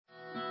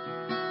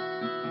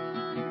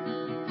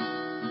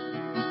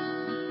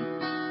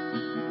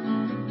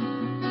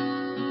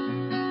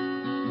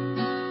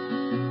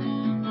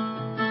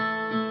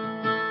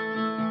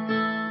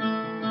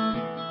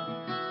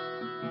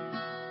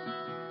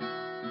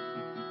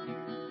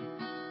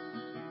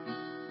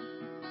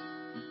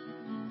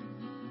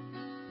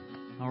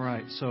All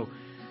right, so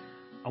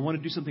I want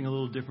to do something a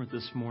little different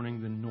this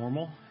morning than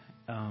normal.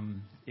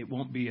 It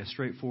won't be a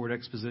straightforward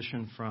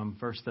exposition from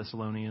 1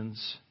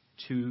 Thessalonians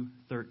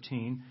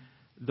 2:13,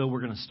 though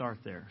we're going to start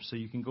there. So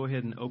you can go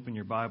ahead and open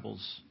your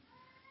Bibles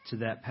to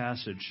that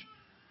passage.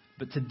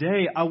 But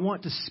today I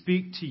want to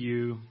speak to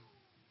you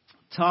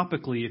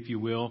topically, if you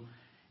will,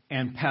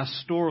 and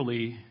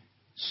pastorally,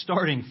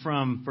 starting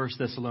from 1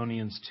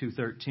 Thessalonians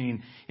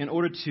 2:13, in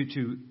order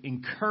to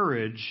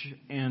encourage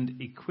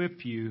and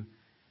equip you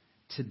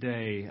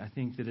today. I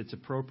think that it's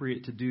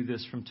appropriate to do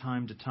this from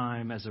time to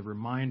time as a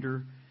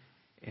reminder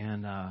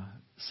and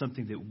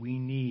something that we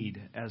need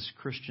as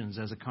Christians,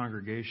 as a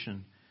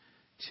congregation,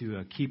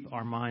 to keep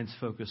our minds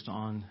focused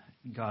on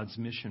God's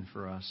mission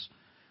for us.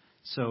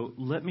 So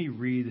let me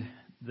read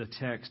the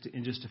text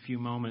in just a few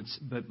moments,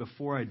 but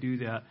before I do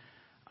that,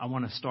 I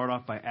want to start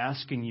off by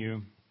asking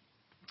you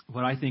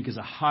what I think is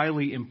a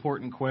highly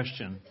important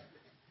question,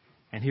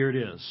 and here it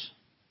is.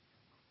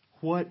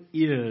 What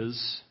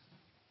is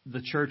the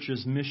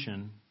church's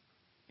mission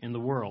in the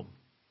world?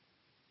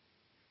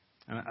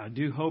 And I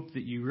do hope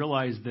that you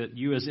realize that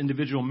you as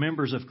individual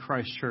members of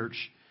Christ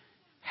Church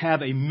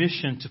have a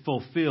mission to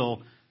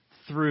fulfill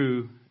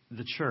through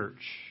the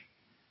church.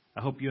 I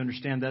hope you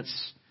understand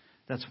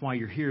that's why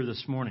you're here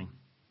this morning.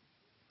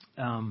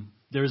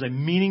 There's a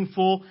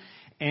meaningful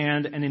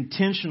and an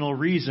intentional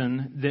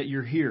reason that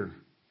you're here.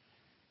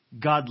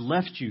 God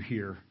left you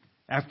here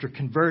after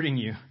converting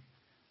you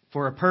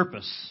for a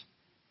purpose,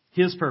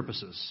 His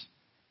purposes,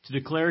 to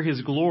declare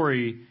His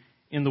glory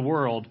in the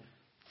world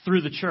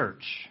through the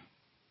church.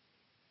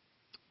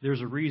 There's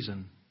a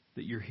reason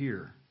that you're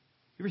here.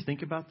 You ever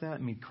think about that? I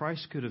mean,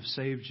 Christ could have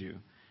saved you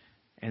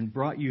and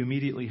brought you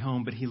immediately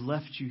home, but He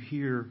left you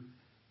here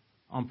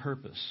on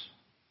purpose,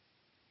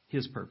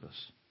 His purpose.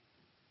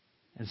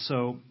 And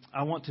so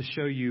I want to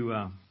show you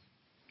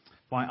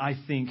why I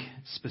think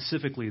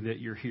specifically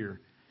that you're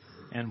here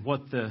and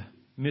what the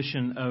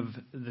mission of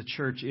the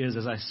church is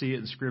as I see it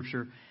in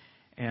Scripture.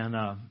 And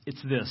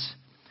it's this.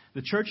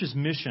 The church's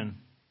mission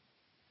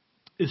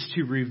is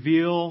to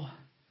reveal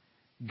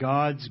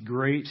God's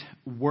great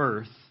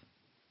worth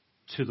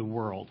to the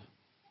world.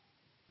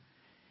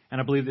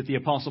 And I believe that the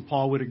Apostle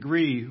Paul would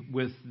agree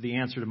with the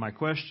answer to my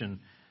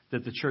question,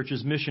 that the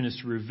church's mission is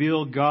to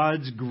reveal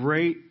God's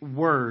great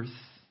worth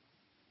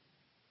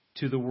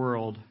to the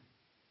world.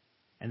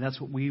 And that's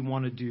what we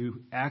want to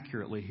do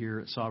accurately here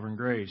at Sovereign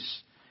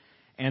Grace.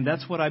 And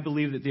that's what I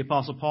believe that the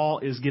Apostle Paul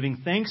is giving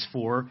thanks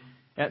for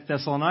at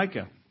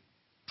Thessalonica.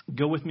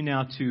 Go with me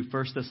now to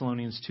 1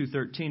 Thessalonians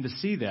 2:13 to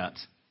see that.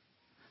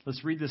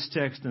 Let's read this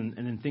text and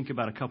then think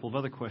about a couple of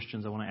other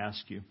questions I want to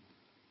ask you.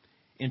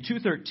 In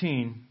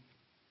 2:13,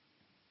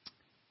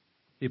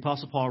 the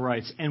Apostle Paul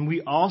writes, "And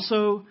we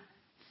also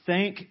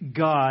thank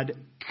God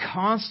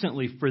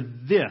constantly for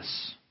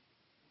this,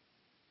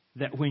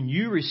 that when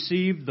you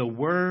received the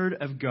word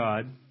of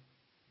God,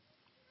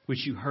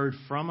 which you heard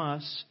from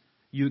us,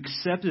 you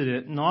accepted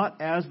it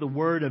not as the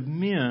word of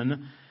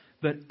men,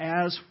 but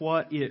as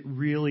what it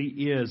really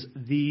is,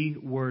 the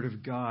Word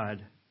of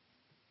God,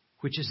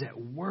 which is at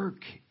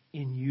work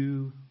in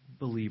you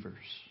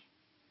believers."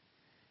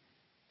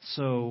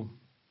 So,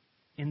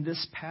 in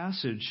this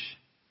passage,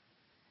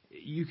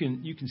 you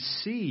can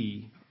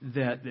see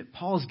that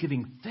Paul is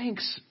giving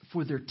thanks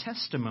for their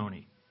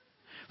testimony,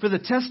 for the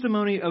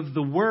testimony of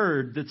the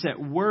Word that's at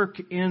work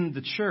in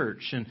the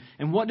church.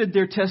 And what did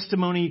their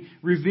testimony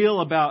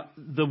reveal about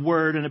the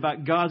Word and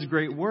about God's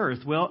great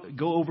worth? Well,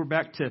 go over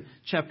back to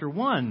chapter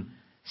 1,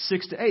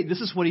 6-8. This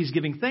is what he's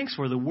giving thanks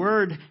for. The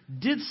Word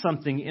did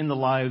something in the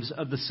lives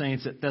of the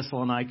saints at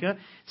Thessalonica,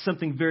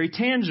 something very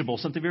tangible,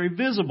 something very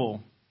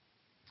visible,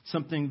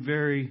 something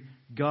very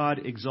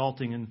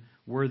God-exalting and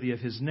worthy of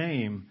His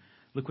name.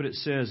 Look what it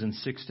says in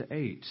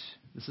 6-8.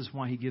 This is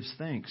why he gives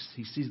thanks.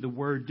 He sees the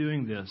Word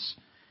doing this.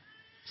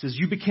 It says,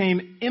 "You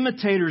became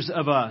imitators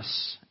of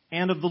us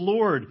and of the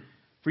Lord,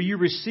 for you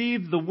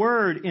received the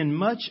word in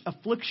much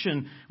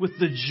affliction with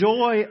the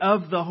joy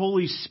of the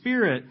Holy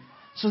Spirit,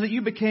 so that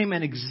you became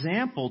an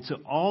example to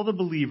all the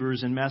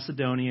believers in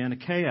Macedonia and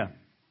Achaia.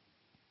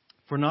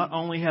 For not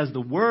only has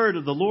the word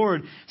of the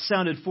Lord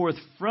sounded forth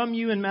from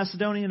you in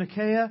Macedonia and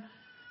Achaia,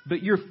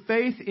 but your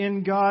faith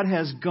in God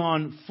has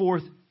gone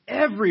forth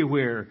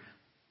everywhere,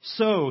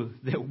 so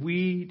that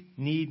we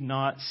need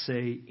not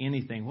say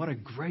anything." What a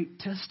great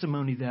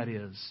testimony that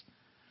is.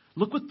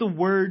 Look what the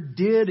Word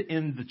did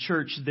in the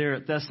church there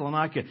at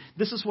Thessalonica.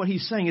 This is what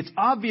he's saying. It's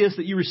obvious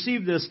that you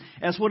received this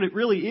as what it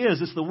really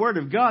is. It's the Word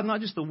of God,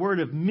 not just the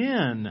Word of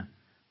men.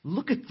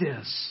 Look at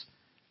this.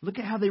 Look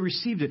at how they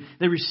received it.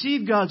 They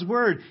received God's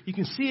Word. You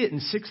can see it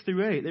in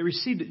 6-8. They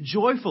received it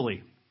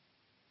joyfully,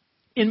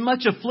 in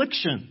much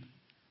affliction,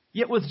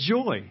 yet with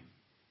joy.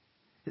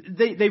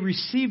 They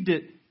received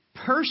it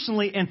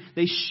personally, and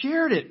they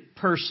shared it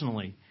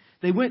personally.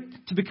 They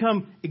went to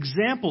become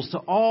examples to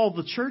all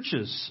the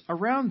churches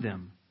around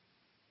them.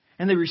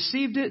 And they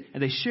received it,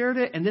 and they shared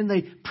it, and then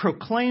they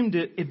proclaimed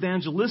it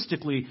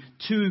evangelistically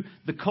to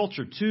the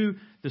culture, to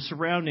the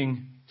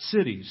surrounding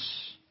cities.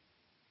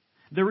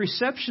 The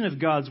reception of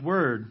God's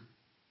Word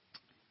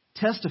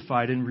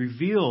testified and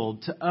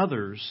revealed to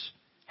others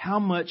how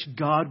much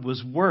God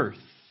was worth.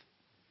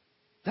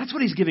 That's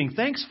what he's giving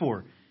thanks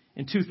for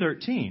in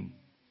 2:13.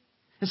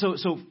 And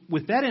so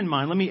with that in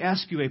mind, let me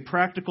ask you a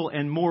practical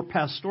and more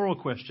pastoral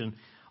question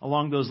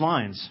along those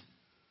lines.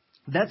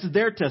 That's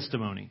their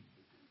testimony.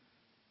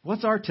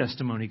 What's our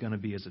testimony going to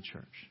be as a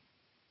church?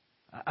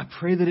 I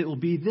pray that it will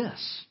be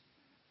this.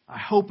 I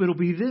hope it'll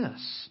be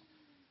this.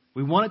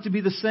 We want it to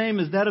be the same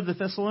as that of the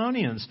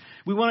Thessalonians.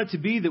 We want it to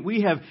be that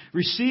we have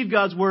received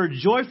God's word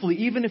joyfully,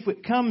 even if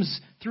it comes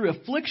through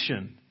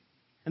affliction,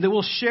 and that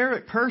we'll share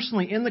it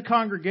personally in the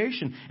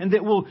congregation, and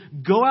that we'll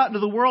go out into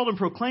the world and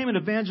proclaim it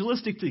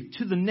evangelistically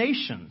to the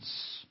nations,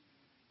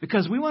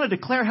 because we want to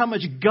declare how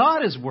much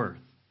God is worth.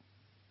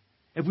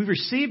 If we've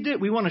received it,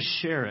 we want to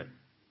share it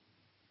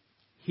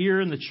here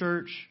in the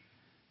church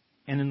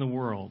and in the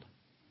world.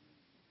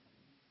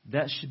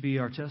 That should be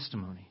our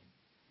testimony.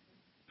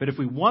 But if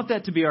we want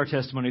that to be our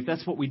testimony, if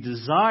that's what we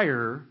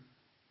desire,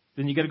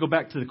 then you've got to go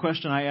back to the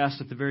question I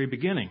asked at the very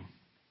beginning.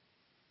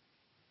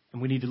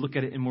 And we need to look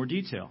at it in more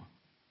detail.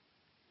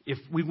 If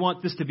we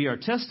want this to be our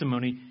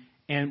testimony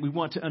and we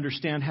want to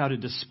understand how to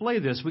display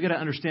this, we've got to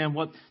understand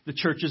what the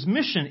church's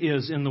mission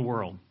is in the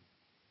world.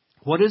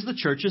 What is the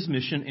church's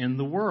mission in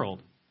the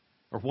world?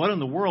 Or what in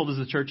the world is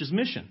the church's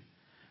mission?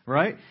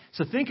 Right?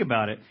 So think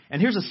about it.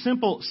 And here's a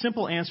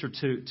simple answer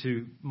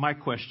to my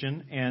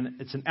question,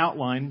 and it's an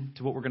outline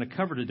to what we're going to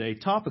cover today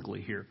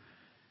topically here.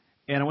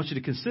 And I want you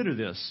to consider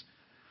this.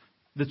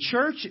 The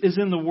church is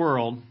in the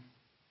world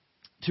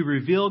to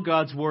reveal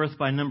God's worth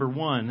by, number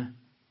one,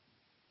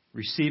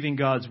 receiving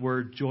God's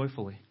word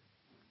joyfully.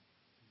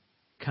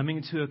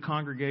 Coming to a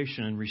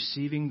congregation and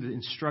receiving the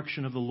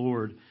instruction of the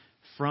Lord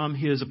from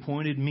His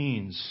appointed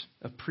means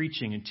of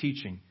preaching and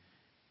teaching,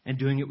 and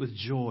doing it with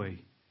joy.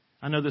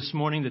 I know this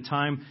morning the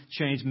time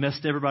change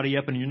messed everybody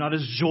up and you're not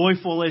as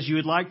joyful as you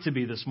would like to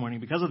be this morning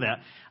because of that.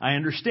 I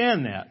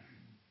understand that.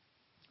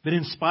 But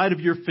in spite of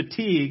your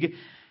fatigue,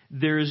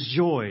 there is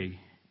joy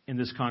in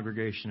this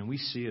congregation, and we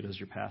see it as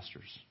your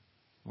pastors.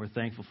 We're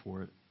thankful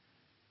for it.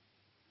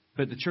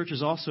 But the church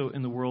is also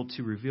in the world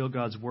to reveal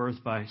God's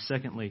worth by,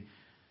 secondly,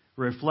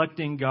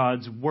 reflecting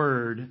God's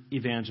word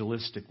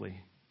evangelistically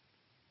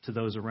to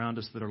those around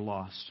us that are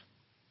lost.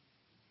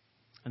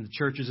 And the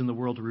church is in the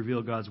world to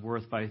reveal God's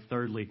worth by,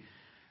 thirdly,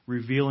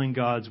 revealing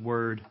God's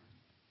word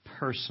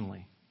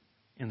personally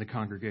in the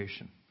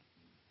congregation.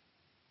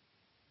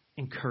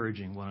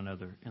 Encouraging one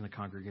another in the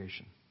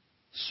congregation.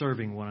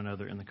 Serving one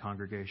another in the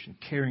congregation.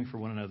 Caring for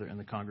one another in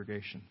the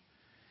congregation.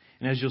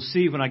 And as you'll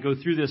see when I go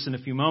through this in a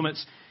few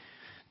moments,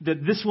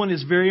 that this one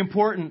is very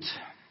important.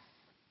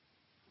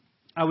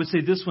 I would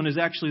say this one is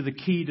actually the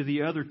key to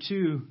the other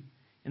two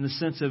in the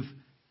sense of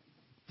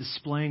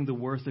displaying the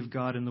worth of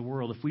God in the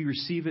world. If we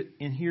receive it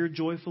in here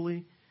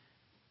joyfully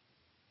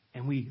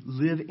and we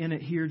live in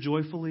it here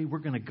joyfully, we're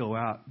going to go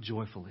out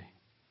joyfully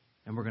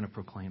and we're going to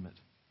proclaim it.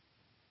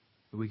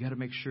 But we got to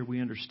make sure we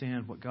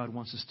understand what God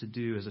wants us to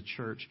do as a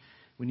church.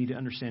 We need to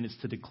understand it's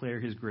to declare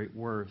His great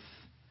worth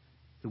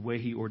the way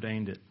He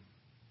ordained it.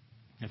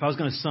 If I was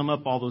going to sum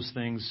up all those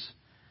things,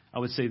 I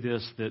would say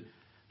this, that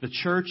the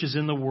church is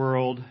in the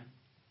world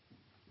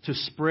to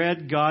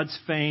spread God's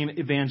fame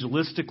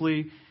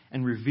evangelistically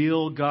and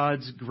reveal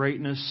God's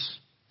greatness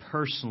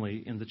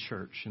personally in the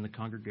church, in the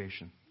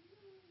congregation.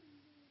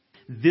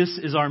 This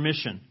is our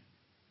mission.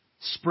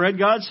 Spread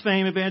God's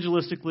fame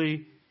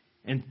evangelistically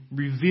and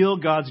reveal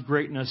God's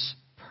greatness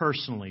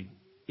personally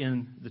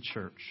in the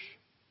church.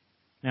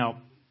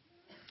 Now,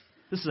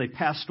 this is a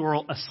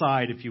pastoral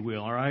aside, if you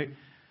will, all right?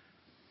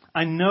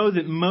 I know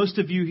that most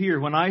of you here,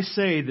 when I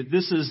say that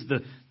this is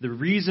the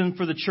reason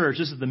for the church,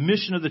 this is the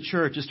mission of the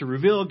church, is to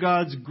reveal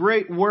God's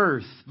great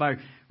worth by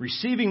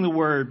receiving the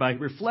Word, by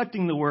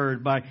reflecting the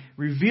Word, by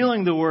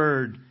revealing the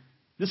Word.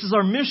 This is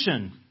our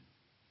mission.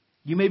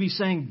 You may be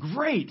saying,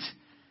 great,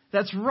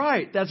 that's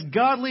right, that's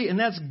godly and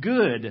that's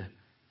good.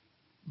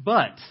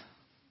 But,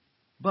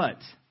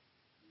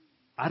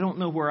 I don't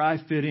know where I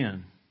fit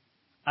in.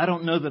 I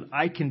don't know that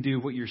I can do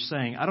what you're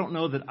saying. I don't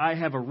know that I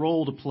have a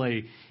role to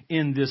play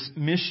in this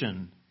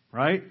mission,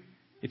 right?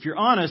 If you're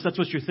honest, that's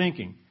what you're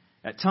thinking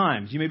at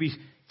times. You may be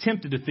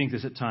tempted to think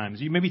this at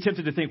times. You may be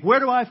tempted to think, where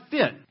do I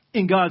fit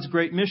in God's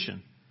great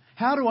mission?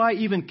 How do I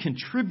even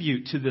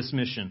contribute to this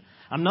mission?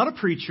 I'm not a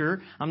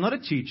preacher. I'm not a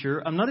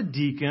teacher. I'm not a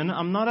deacon.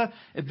 I'm not an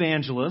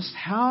evangelist.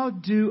 How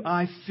do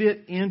I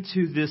fit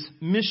into this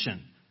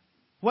mission?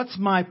 What's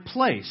my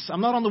place?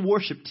 I'm not on the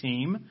worship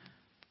team.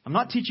 I'm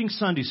not teaching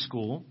Sunday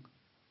school.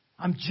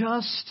 I'm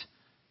just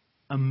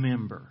a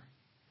member.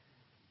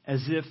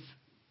 As if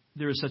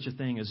there is such a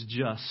thing as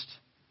just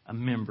a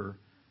member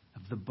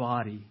of the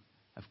body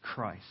of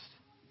Christ.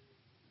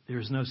 There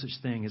is no such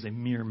thing as a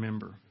mere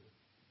member.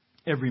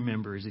 Every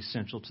member is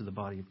essential to the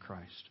body of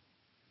Christ.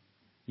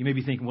 You may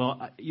be thinking,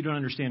 well, you don't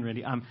understand,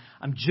 Randy. I'm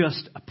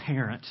just a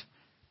parent.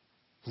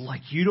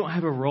 Like you don't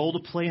have a role to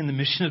play in the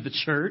mission of the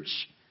church?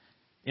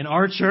 In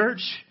our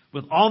church?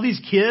 With all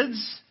these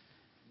kids?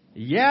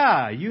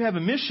 Yeah, you have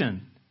a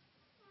mission.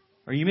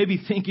 Or you may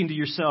be thinking to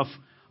yourself,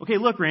 okay,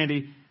 look,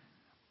 Randy,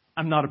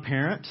 I'm not a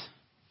parent.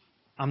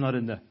 I'm not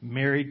in the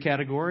married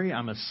category.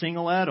 I'm a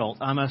single adult.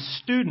 I'm a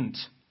student.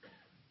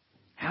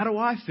 How do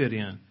I fit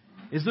in?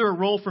 Is there a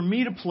role for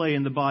me to play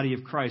in the body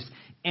of Christ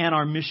and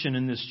our mission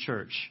in this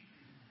church?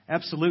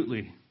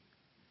 Absolutely.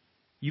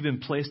 You've been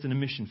placed in a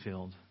mission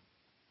field.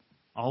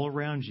 All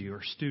around you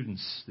are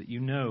students that you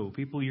know,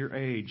 people your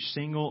age,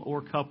 single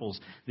or couples,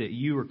 that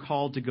you are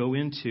called to go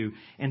into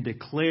and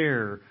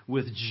declare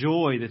with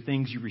joy the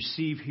things you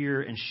receive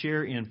here and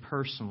share in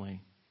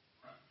personally.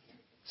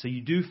 So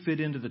you do fit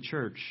into the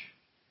church.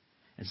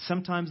 And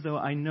sometimes, though,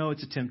 I know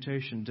it's a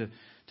temptation to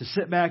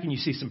sit back and you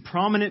see some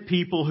prominent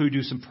people who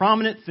do some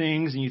prominent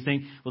things and you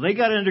think, well, they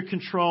got it under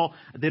control.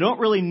 They don't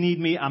really need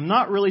me. I'm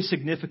not really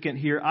significant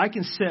here. I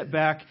can sit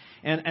back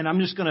and I'm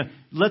just going to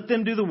let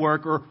them do the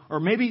work. Or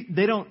maybe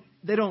they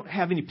don't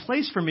have any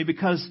place for me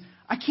because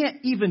I can't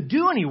even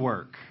do any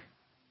work.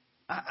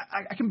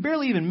 I can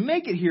barely even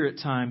make it here at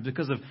times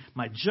because of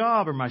my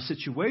job or my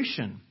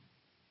situation.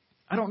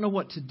 I don't know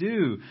what to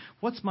do.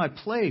 What's my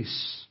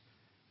place?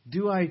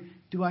 Do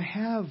I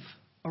have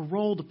a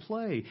role to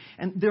play?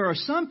 And there are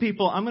some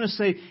people, I'm going to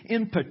say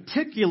in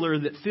particular,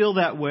 that feel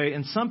that way,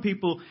 and some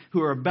people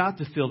who are about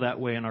to feel that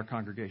way in our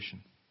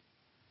congregation.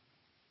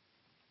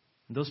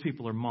 And those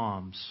people are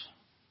moms.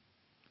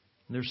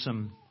 And there's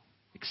some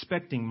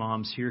expecting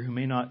moms here who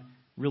may not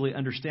really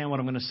understand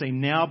what I'm going to say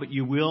now, but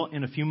you will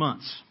in a few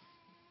months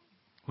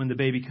when the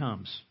baby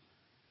comes.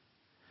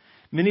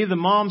 Many of the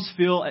moms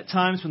feel at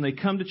times when they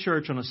come to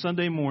church on a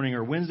Sunday morning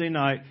or Wednesday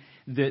night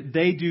that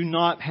they do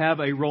not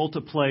have a role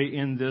to play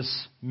in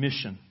this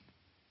mission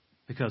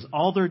because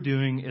all they're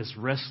doing is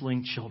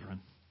wrestling children.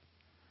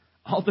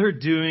 All they're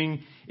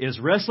doing is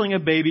wrestling a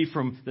baby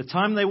from the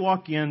time they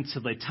walk in to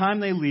the time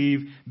they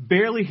leave,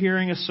 barely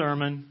hearing a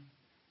sermon,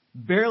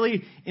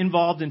 barely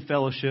involved in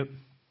fellowship.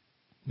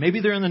 Maybe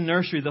they're in the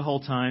nursery the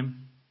whole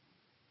time.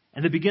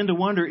 And they begin to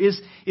wonder,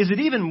 is it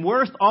even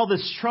worth all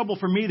this trouble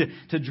for me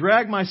to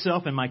drag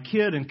myself and my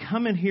kid and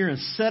come in here and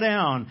sit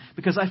down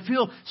because I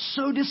feel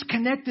so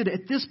disconnected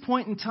at this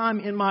point in time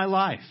in my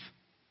life?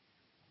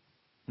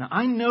 Now,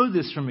 I know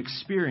this from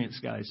experience,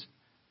 guys.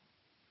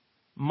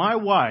 My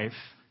wife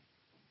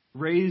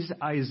raised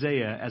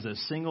Isaiah as a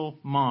single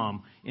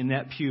mom in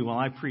that pew while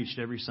I preached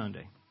every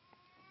Sunday.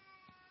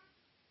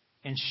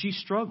 And she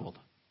struggled.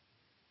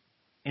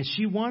 And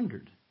she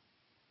wondered,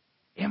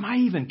 am I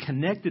even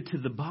connected to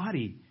the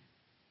body?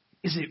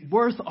 Is it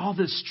worth all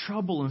this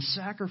trouble and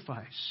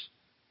sacrifice?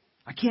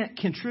 I can't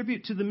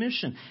contribute to the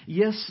mission.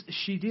 Yes,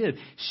 she did.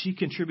 She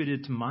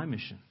contributed to my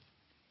mission.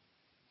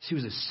 She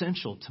was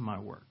essential to my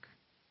work.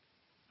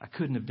 I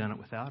couldn't have done it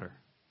without her.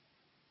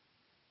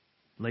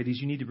 Ladies,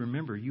 you need to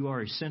remember, you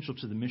are essential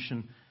to the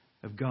mission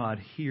of God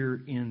here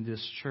in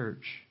this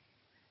church.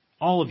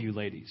 All of you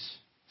ladies.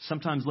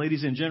 Sometimes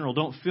ladies in general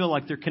don't feel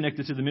like they're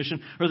connected to the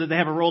mission or that they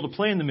have a role to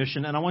play in the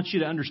mission. And I want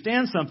you to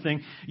understand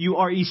something. You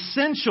are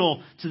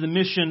essential to the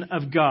mission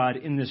of God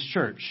in this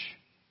church.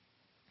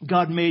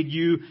 God made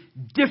you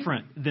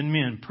different than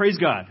men. Praise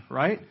God,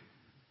 right?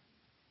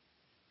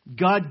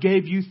 God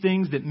gave you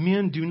things that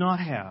men do not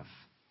have.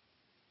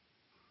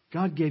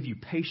 God gave you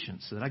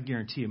patience that I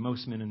guarantee you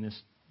most men in this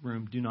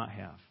room do not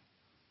have.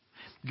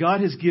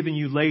 God has given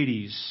you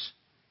ladies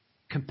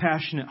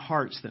compassionate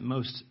hearts that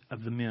most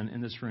of the men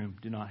in this room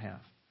do not have.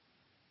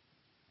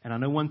 And I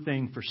know one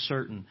thing for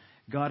certain.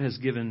 God has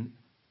given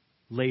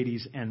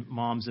ladies and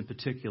moms in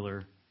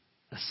particular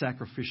a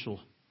sacrificial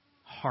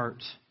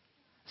heart,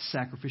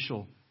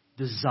 sacrificial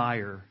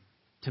desire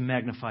to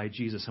magnify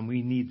Jesus. And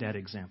we need that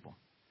example.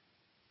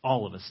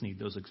 All of us need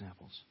those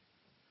examples.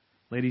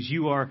 Ladies,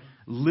 you are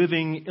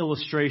living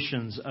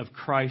illustrations of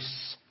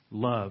Christ's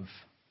love.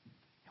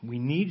 We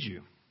need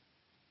you.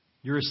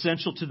 You're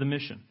essential to the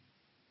mission.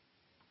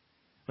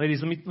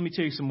 Ladies, let me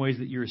tell you some ways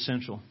that you're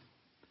essential.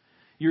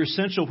 You're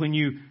essential when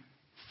you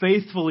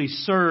faithfully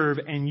serve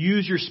and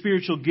use your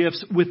spiritual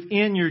gifts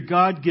within your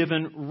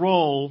God-given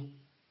role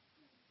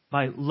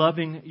by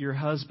loving your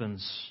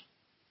husbands,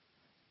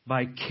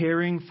 by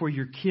caring for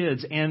your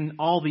kids and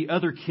all the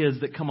other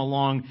kids that come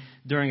along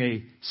during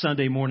a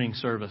Sunday morning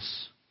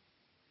service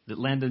that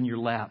land in your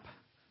lap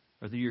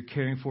or that you're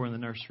caring for in the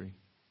nursery.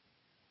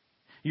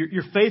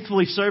 You're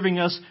faithfully serving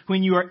us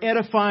when you are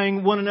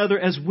edifying one another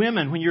as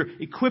women, when you're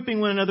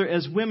equipping one another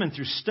as women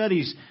through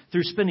studies,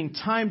 through spending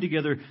time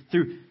together,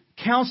 through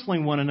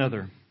counseling one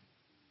another.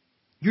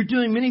 You're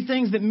doing many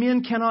things that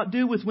men cannot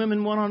do with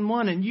women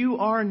one-on-one, and you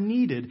are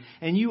needed,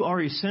 and you are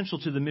essential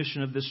to the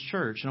mission of this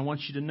church. And I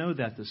want you to know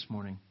that this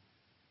morning.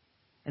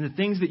 And the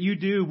things that you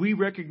do, we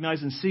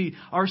recognize and see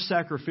are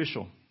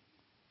sacrificial.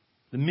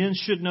 The men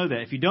should know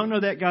that. If you don't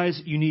know that,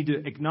 guys, you need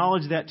to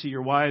acknowledge that to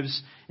your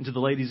wives and to the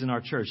ladies in our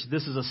church.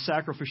 This is a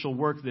sacrificial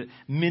work that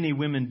many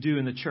women do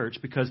in the church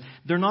because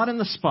they're not in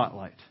the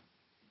spotlight.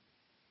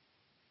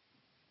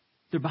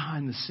 They're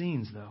behind the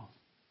scenes, though.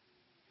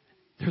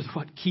 They're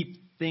what keep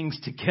things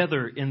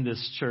together in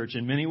this church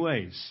in many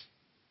ways.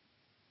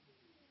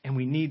 And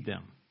we need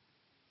them.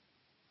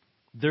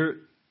 They're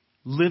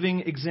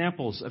living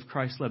examples of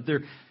Christ's love.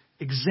 Their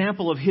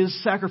example of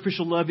His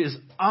sacrificial love is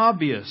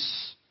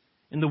obvious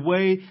in the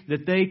way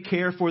that they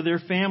care for their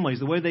families,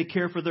 the way they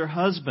care for their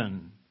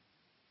husband.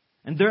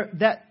 And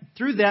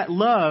through that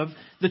love,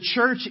 the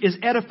church is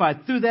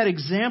edified. Through that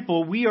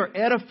example, we are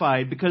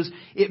edified because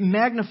it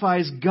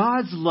magnifies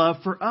God's love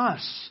for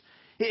us.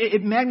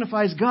 It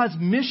magnifies God's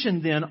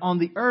mission then on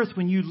the earth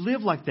when you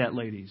live like that,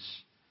 ladies.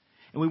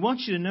 And we want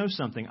you to know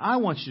something. I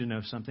want you to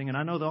know something, and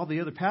I know that all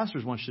the other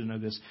pastors want you to know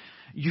this.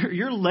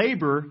 Your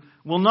labor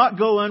will not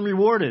go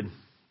unrewarded.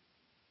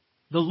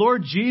 The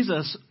Lord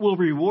Jesus will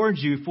reward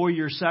you for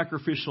your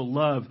sacrificial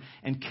love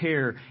and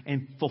care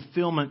and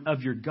fulfillment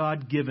of your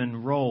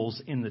God-given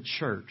roles in the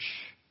church.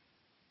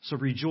 So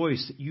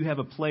rejoice that you have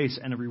a place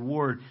and a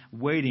reward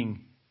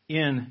waiting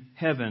in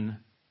heaven.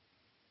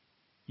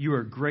 You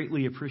are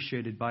greatly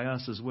appreciated by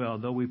us as well,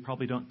 though we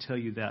probably don't tell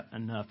you that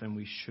enough, and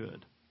we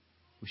should.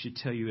 We should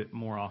tell you it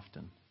more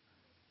often.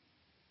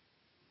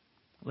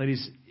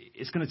 Ladies,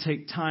 it's going to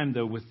take time,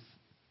 though, with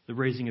the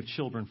raising of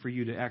children for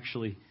you to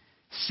actually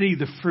see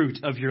the fruit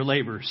of your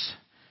labors.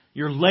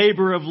 Your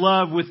labor of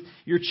love with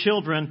your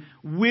children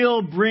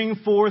will bring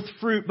forth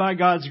fruit by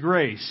God's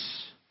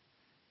grace.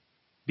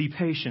 Be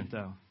patient,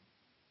 though.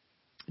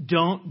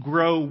 Don't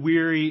grow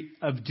weary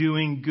of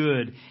doing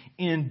good.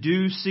 In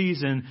due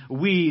season,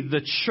 we,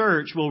 the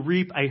church, will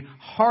reap a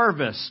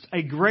harvest,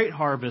 a great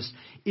harvest,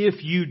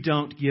 if you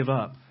don't give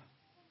up.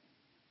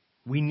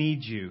 We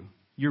need you.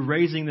 You're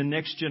raising the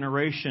next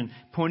generation,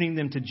 pointing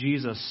them to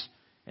Jesus,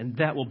 and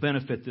that will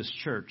benefit this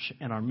church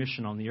and our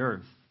mission on the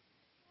earth.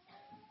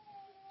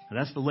 And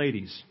that's the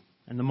ladies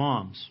and the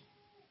moms.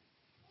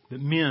 But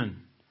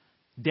men,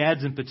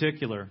 dads in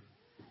particular,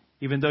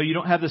 even though you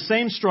don't have the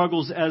same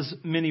struggles as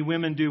many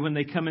women do when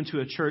they come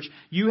into a church,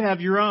 you have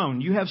your own.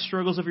 You have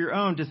struggles of your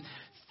own, just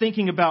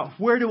thinking about,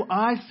 where do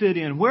I fit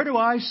in? Where do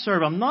I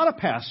serve? I'm not a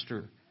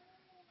pastor.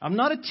 I'm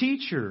not a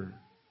teacher.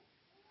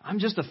 I'm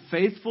just a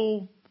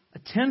faithful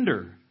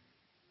attender.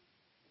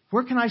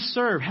 Where can I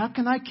serve? How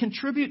can I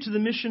contribute to the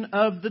mission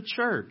of the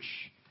church?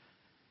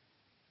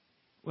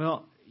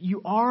 Well,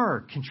 you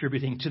are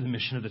contributing to the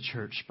mission of the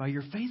church by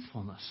your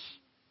faithfulness.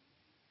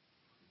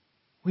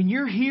 When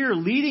you're here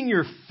leading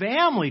your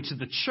family to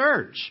the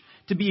church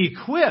to be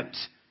equipped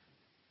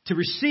to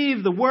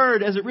receive the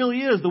Word as it really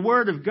is, the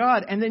Word of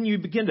God, and then you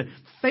begin to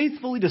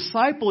faithfully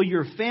disciple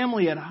your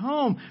family at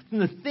home from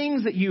the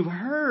things that you've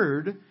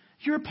heard,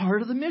 you're a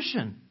part of the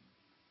mission.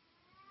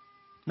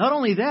 Not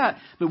only that,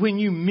 but when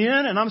you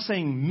men, and I'm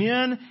saying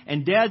men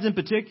and dads in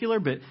particular,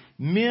 but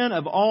men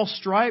of all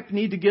stripe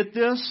need to get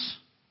this.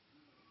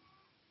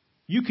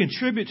 You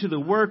contribute to the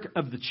work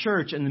of the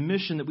church and the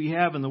mission that we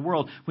have in the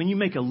world when you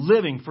make a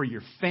living for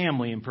your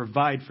family and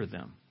provide for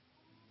them.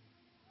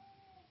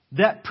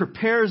 That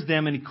prepares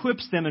them and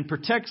equips them and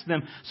protects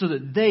them so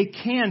that they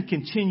can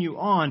continue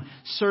on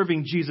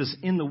serving Jesus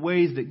in the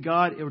ways that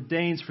God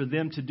ordains for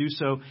them to do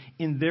so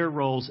in their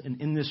roles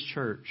and in this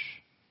church.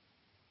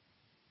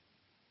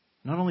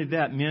 Not only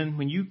that, men,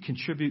 when you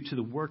contribute to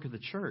the work of the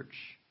church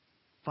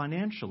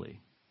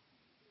financially,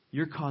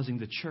 you're causing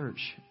the church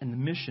and the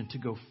mission to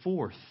go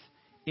forth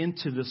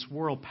into this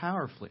world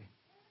powerfully.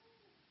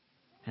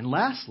 And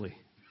lastly,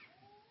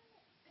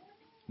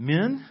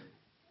 men,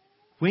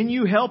 when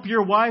you help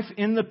your wife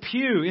in the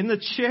pew, in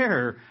the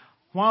chair,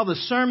 while the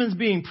sermon's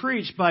being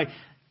preached by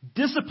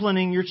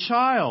disciplining your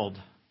child,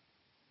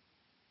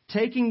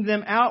 taking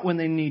them out when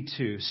they need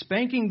to,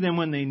 spanking them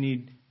when they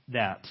need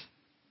that,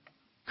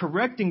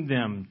 correcting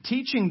them,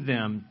 teaching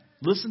them,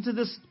 listen to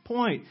this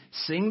point,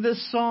 sing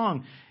this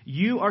song.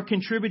 You are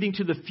contributing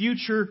to the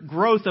future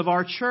growth of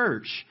our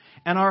church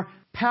and our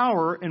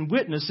power and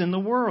witness in the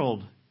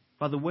world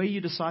by the way you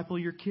disciple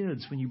your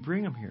kids when you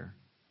bring them here.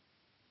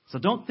 So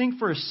don't think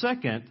for a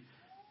second,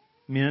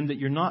 men, that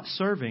you're not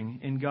serving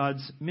in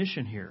God's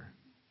mission here.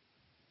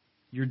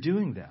 You're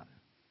doing that.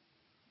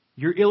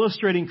 You're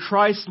illustrating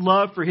Christ's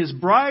love for His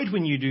bride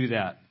when you do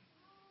that.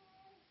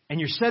 And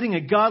you're setting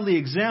a godly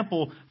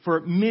example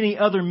for many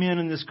other men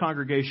in this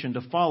congregation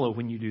to follow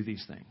when you do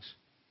these things.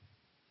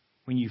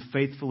 When you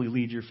faithfully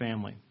lead your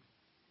family.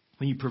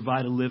 When you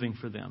provide a living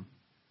for them.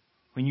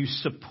 When you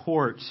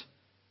support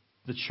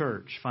the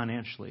church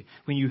financially.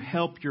 When you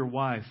help your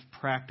wife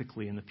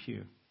practically in the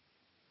pew.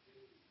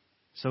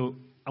 So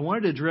I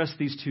wanted to address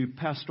these two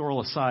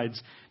pastoral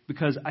asides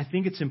because I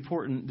think it's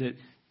important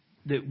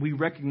that we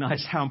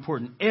recognize how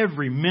important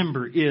every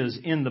member is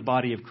in the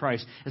body of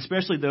Christ,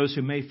 especially those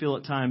who may feel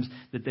at times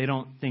that they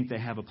don't think they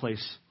have a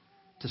place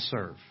to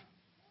serve.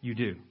 You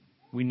do.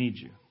 We need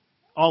you.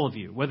 All of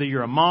you. Whether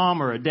you're a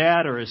mom or a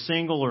dad or a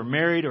single or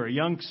married or a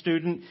young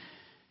student,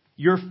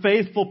 your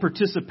faithful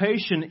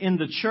participation in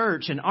the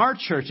church, and our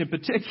church in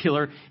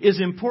particular,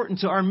 is important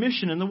to our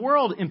mission in the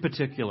world in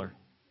particular.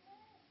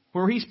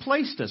 Where He's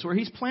placed us, where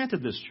He's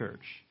planted this church.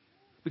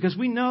 Because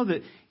we know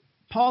that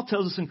Paul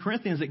tells us in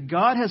Corinthians that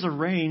God has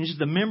arranged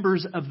the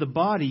members of the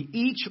body,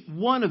 each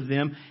one of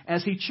them,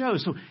 as He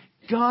chose. So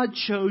God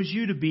chose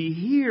you to be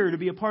here, to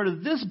be a part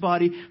of this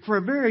body for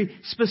a very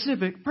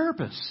specific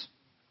purpose.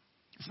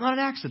 It's not an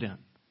accident.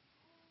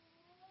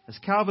 As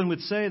Calvin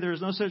would say, there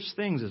is no such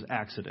things as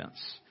accidents.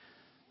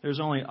 There's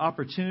only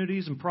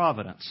opportunities and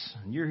providence.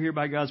 And you're here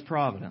by God's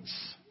providence.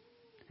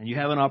 And you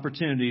have an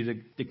opportunity to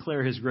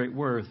declare His great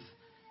worth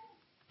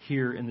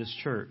here in this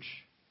church.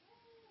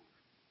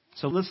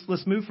 So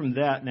let's move from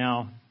that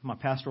now, my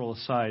pastoral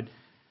aside,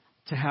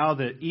 to how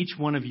that each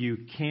one of you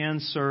can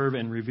serve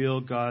and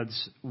reveal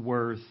God's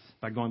worth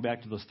by going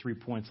back to those 3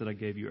 points that I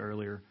gave you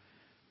earlier.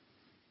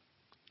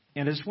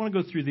 And I just want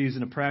to go through these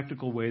in a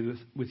practical way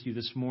with you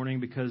this morning,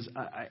 because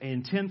I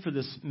intend for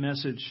this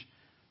message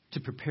to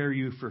prepare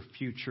you for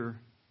future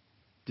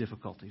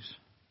difficulties,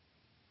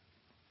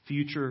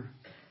 future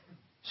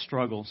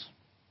struggles,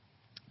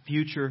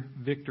 future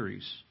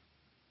victories,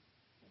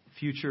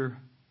 future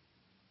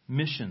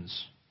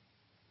missions.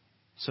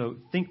 So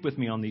think with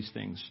me on these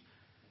things.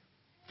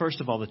 First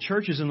of all, the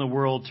church is in the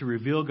world to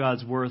reveal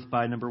God's worth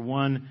by, number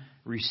one,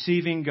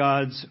 receiving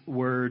God's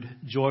word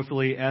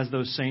joyfully, as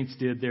those saints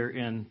did there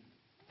in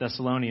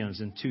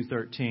Thessalonians in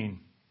 2:13.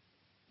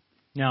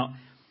 Now,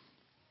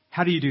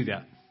 how do you do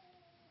that?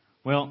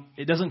 Well,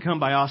 it doesn't come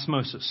by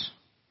osmosis.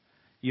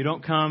 You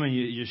don't come and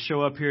you just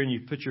show up here and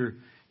you put your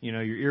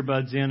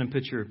earbuds in and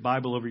put your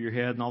Bible over your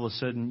head, and all of a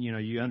sudden,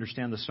 you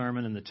understand the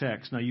sermon and the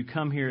text. No, you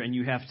come here and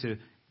you have to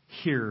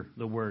hear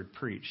the word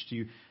preached.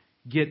 You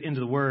get into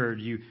the word.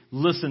 You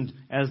listen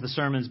as the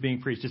sermon's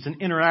being preached. It's an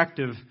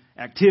interactive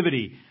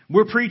activity.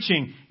 We're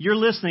preaching, you're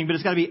listening, but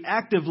it's got to be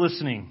active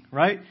listening,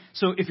 right?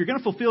 So if you're going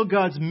to fulfill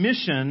God's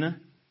mission,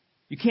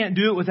 you can't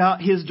do it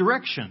without His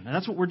direction. And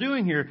that's what we're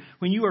doing here.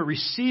 When you are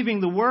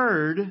receiving the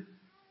word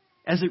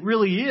as it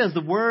really is,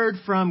 the word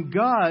from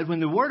God,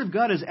 when the word of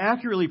God is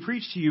accurately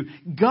preached to you,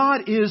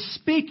 God is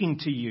speaking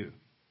to you.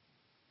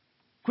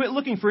 Quit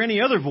looking for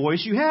any other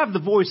voice. You have the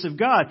voice of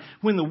God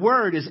when the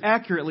word is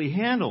accurately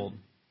handled.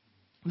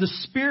 The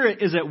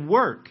Spirit is at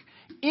work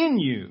in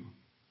you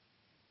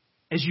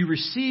as you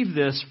receive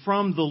this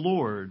from the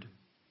Lord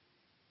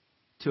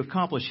to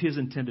accomplish His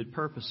intended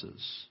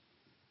purposes.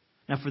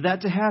 Now, for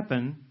that to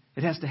happen,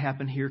 it has to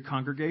happen here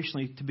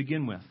congregationally to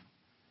begin with.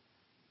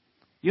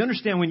 You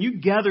understand, when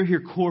you gather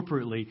here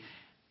corporately,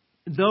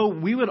 though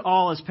we would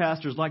all as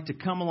pastors like to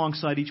come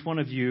alongside each one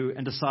of you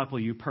and disciple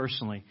you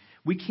personally,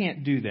 we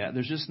can't do that.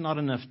 There's just not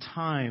enough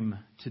time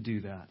to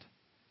do that.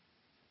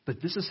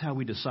 But this is how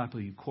we disciple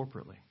you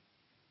corporately.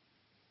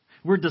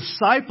 We're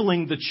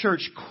discipling the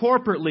church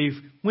corporately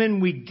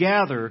when we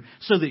gather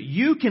so that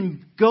you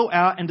can go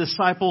out and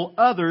disciple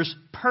others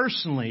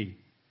personally.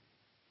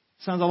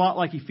 Sounds a lot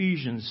like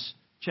Ephesians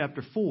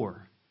chapter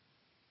 4.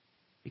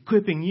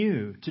 Equipping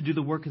you to do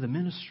the work of the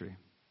ministry.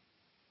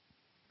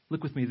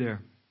 Look with me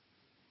there.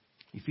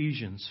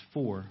 Ephesians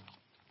 4.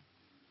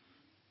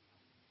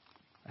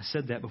 I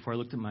said that before I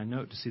looked at my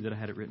note to see that I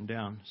had it written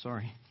down.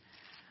 Sorry.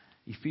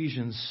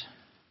 Ephesians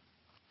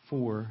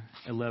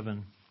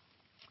 4:11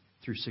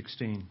 through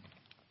 16.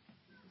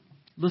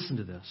 Listen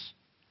to this.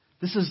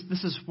 This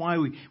is why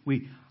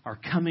we are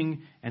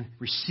coming and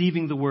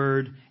receiving the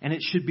word, and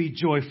it should be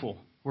joyful.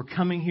 We're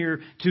coming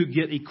here to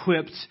get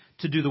equipped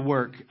to do the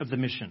work of the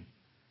mission.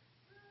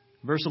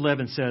 Verse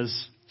 11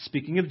 says,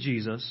 speaking of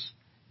Jesus,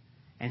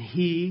 and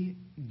He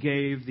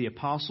gave the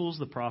apostles,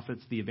 the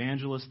prophets, the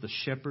evangelists, the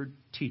shepherd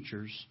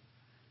teachers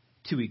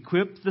to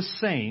equip the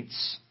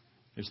saints.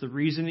 There's the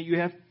reason that you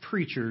have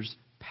preachers,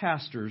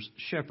 pastors,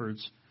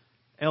 shepherds,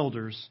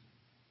 elders,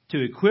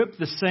 to equip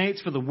the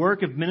saints for the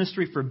work of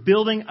ministry, for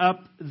building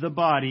up the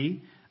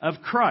body of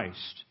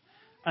Christ,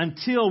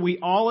 until we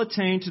all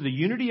attain to the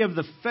unity of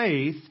the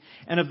faith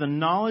and of the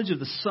knowledge of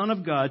the Son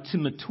of God, to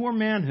mature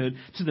manhood,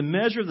 to the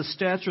measure of the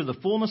stature of the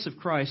fullness of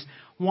Christ.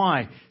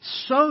 Why?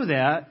 So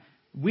that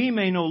we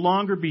may no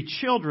longer be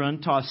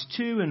children, tossed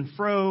to and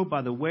fro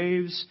by the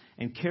waves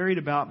and carried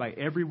about by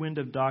every wind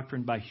of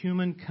doctrine, by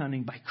human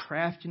cunning, by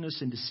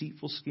craftiness and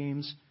deceitful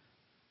schemes.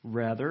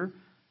 Rather,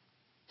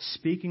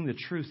 speaking the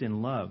truth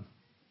in love,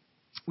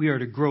 we are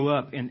to grow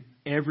up in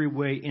every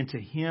way into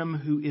Him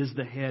who is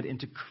the head,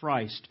 into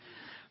Christ,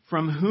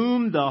 from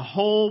whom the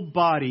whole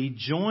body,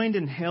 joined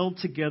and held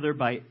together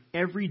by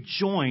every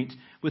joint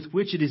with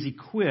which it is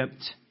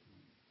equipped,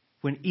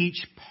 when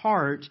each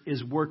part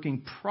is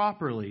working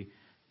properly,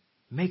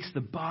 makes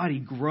the body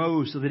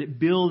grow so that it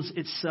builds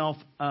itself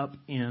up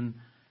in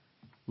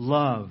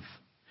love.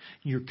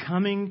 You're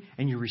coming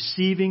and you're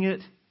receiving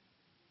it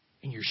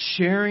and you're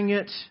sharing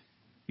it.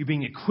 You're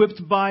being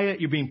equipped by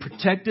it. You're being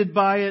protected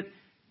by it.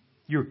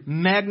 You're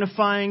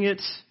magnifying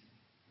it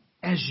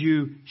as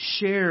you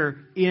share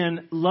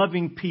in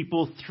loving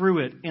people through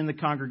it in the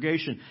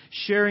congregation,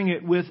 sharing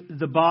it with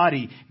the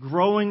body,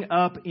 growing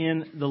up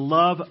in the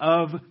love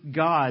of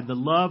God, the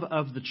love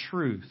of the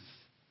truth.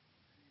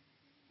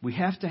 We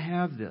have to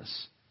have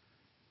this.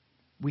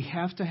 We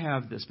have to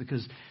have this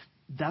because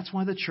that's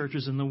why the church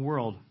is in the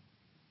world.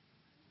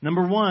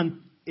 Number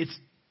one, it's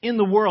in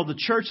the world. The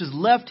church is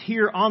left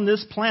here on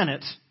this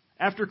planet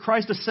after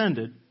Christ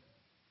ascended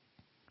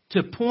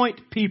to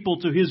point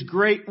people to His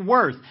great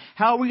worth.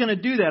 How are we going to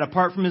do that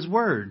apart from His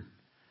Word?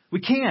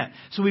 We can't.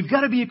 So we've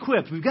got to be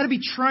equipped. We've got to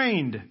be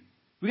trained.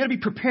 We've got to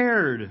be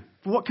prepared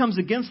for what comes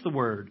against the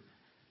Word.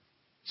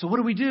 So what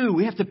do?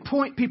 We have to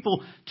point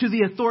people to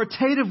the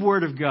authoritative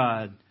Word of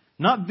God.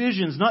 Not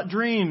visions, not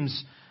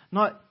dreams,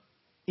 not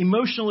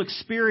emotional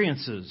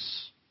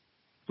experiences.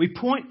 We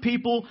point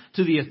people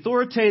to the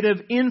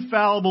authoritative,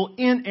 infallible,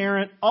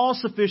 inerrant,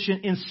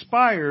 all-sufficient,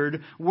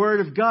 inspired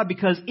Word of God,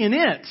 because in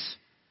it,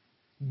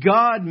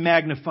 God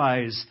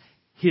magnifies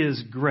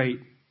His great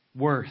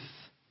worth.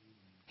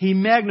 He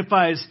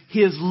magnifies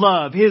His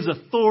love, His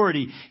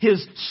authority,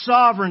 His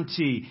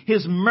sovereignty,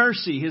 His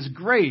mercy, His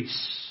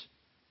grace.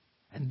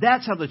 And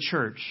that's how the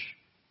church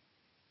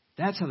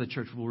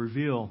will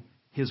reveal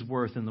His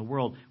worth in the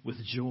world with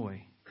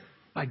joy,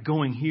 by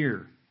going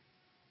here.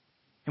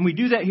 And we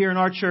do that here in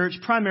our church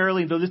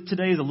primarily, though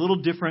today is a little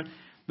different,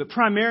 but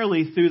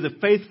primarily through the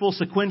faithful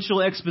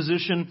sequential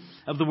exposition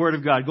of the Word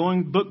of God,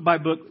 going book by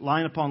book,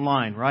 line upon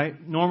line,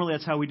 right? Normally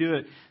that's how we do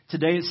it.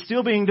 Today it's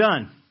still being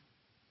done,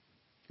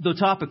 though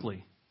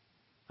topically.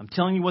 I'm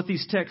telling you what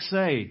these texts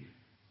say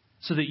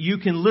so that you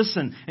can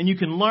listen and you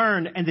can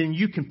learn and then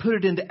you can put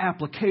it into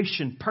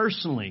application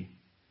personally.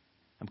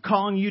 I'm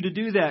calling you to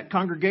do that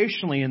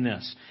congregationally in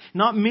this.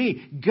 Not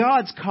me.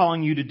 God's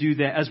calling you to do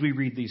that as we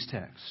read these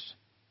texts.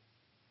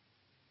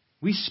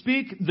 We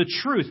speak the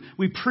truth.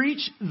 We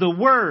preach the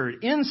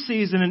Word in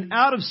season and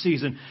out of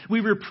season. We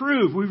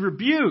reprove, we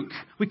rebuke,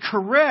 we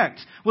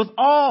correct with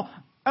all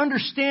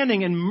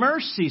understanding and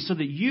mercy so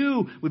that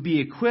you would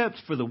be equipped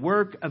for the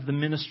work of the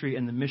ministry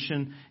and the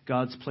mission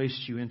God's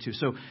placed you into.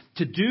 So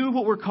to do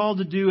what we're called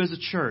to do as a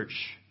church,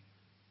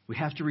 we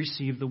have to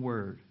receive the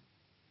Word.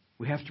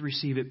 We have to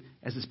receive it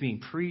as it's being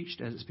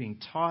preached, as it's being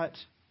taught.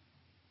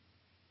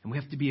 And we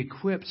have to be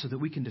equipped so that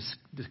we can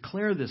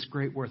declare this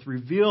great worth,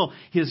 reveal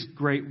His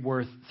great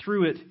worth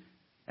through it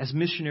as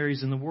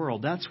missionaries in the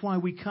world. That's why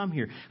we come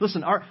here.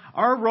 Listen,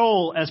 our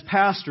role as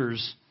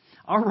pastors,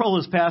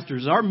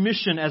 our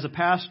mission as a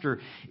pastor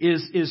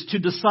is to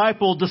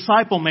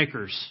disciple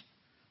makers.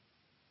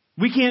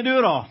 We can't do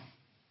it all.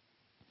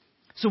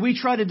 So we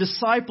try to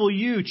disciple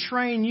you,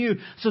 train you,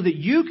 so that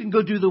you can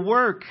go do the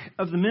work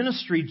of the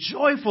ministry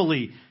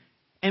joyfully.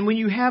 And when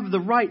you have the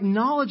right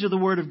knowledge of the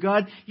Word of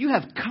God, you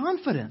have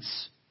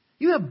confidence.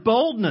 You have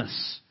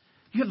boldness.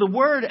 You have the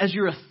Word as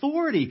your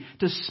authority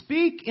to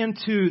speak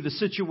into the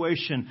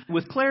situation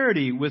with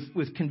clarity,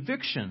 with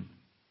conviction.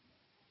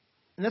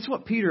 And that's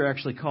what Peter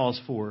actually calls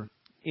for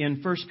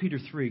in 1 Peter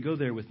 3. Go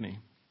there with me.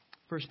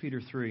 1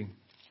 Peter 3.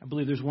 I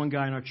believe there's one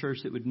guy in our church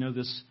that would know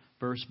this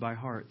verse by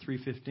heart,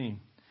 3:15.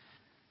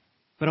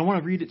 But I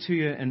want to read it to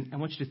you, and I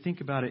want you to think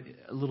about it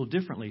a little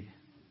differently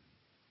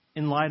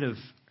in light of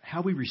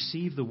how we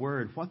receive the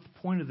Word. What the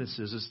point of this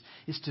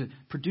is to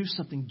produce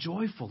something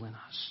joyful in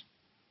us,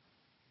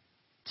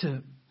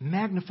 to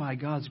magnify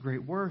God's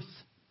great worth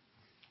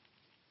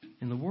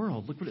in the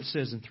world. Look what it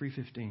says in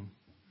 3:15.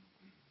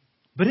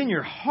 But in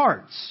your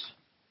hearts,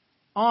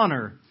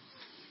 honor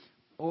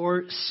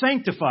or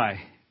sanctify,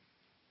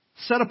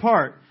 set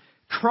apart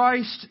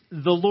Christ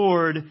the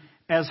Lord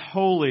as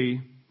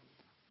holy,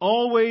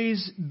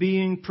 always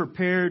being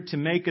prepared to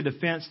make a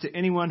defense to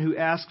anyone who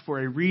asks for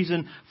a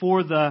reason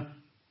for the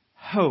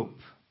hope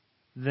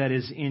that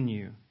is in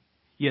you.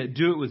 Yet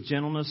do it with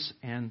gentleness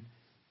and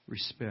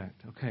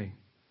respect. Okay.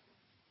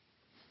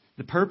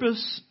 The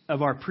purpose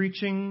of our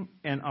preaching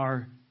and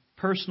our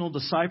personal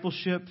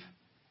discipleship,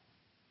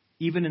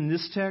 even in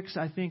this text,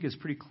 I think is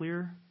pretty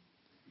clear.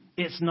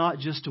 It's not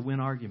just to win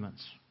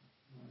arguments.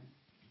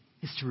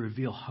 It's to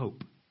reveal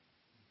hope.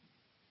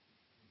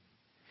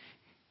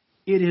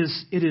 It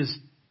is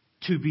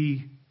to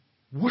be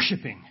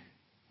worshiping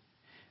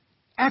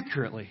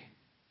accurately.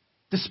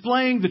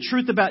 Displaying the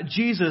truth about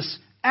Jesus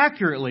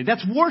accurately.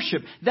 That's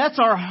worship. That's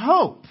our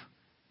hope.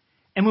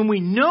 And when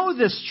we know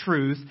this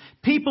truth,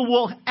 people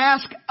will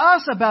ask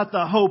us about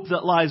the hope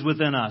that lies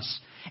within us.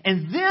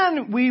 And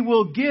then we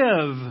will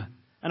give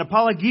an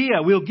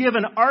apologia. We'll give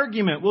an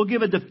argument. We'll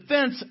give a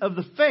defense of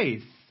the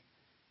faith.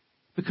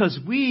 Because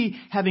we,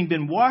 having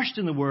been washed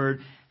in the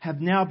Word,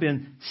 have now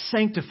been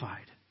sanctified.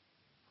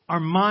 Our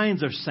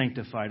minds are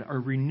sanctified, are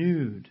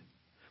renewed.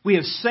 We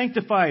have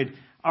sanctified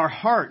our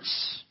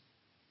hearts.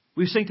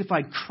 We've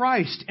sanctified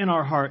Christ in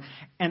our heart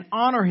and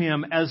honor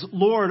Him as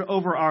Lord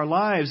over our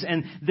lives.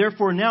 And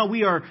therefore now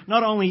we are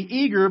not only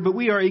eager, but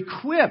we are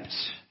equipped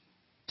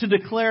to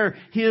declare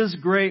His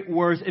great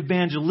worth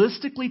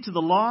evangelistically to the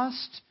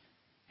lost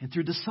and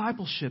through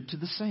discipleship to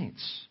the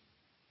saints.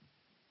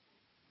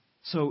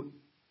 So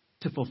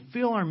to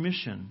fulfill our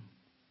mission,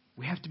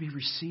 we have to be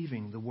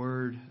receiving the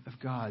Word of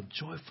God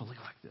joyfully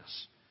like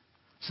this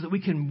so that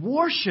we can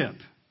worship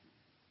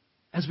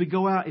as we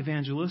go out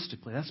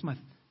evangelistically. That's my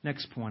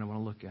next point I want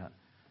to look at.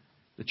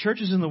 The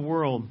churches in the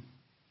world,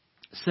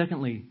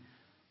 secondly,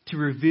 to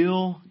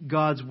reveal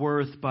God's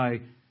worth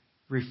by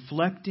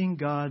reflecting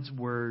God's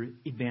Word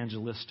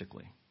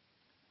evangelistically.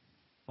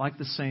 Like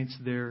the saints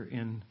there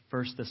in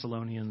 1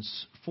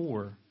 Thessalonians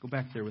 4. Go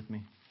back there with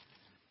me.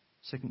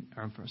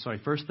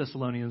 1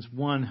 Thessalonians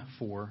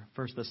 1:4.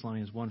 1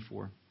 Thessalonians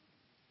 1:4.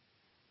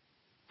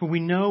 For we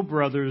know,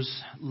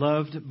 brothers,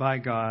 loved by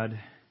God,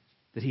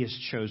 that He has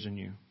chosen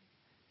you.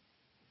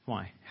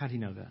 Why? How do you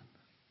know that?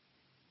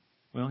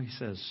 Well, he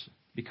says,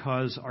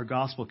 because our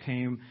gospel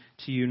came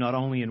to you not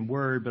only in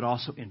word, but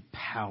also in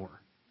power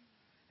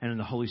and in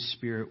the Holy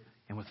Spirit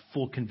and with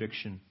full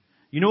conviction.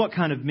 You know what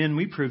kind of men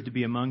we proved to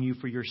be among you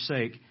for your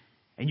sake.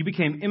 And you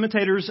became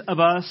imitators of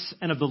us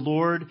and of the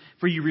Lord,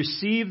 for you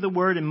received the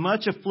word in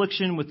much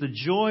affliction with the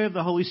joy of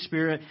the Holy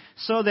Spirit,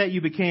 so that you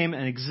became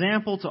an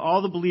example to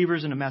all the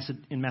believers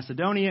in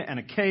Macedonia and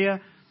Achaia.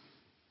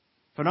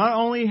 For not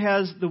only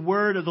has the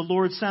word of the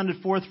Lord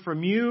sounded forth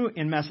from you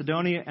in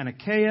Macedonia and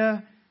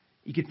Achaia,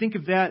 you could think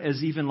of that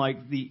as even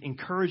like the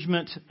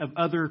encouragement of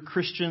other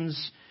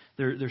Christians.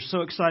 They're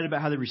so excited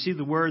about how they receive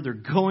the word. They're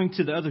going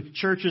to the other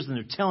churches and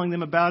they're telling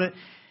them about it.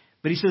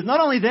 But he says,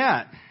 not only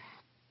that,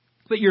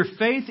 but your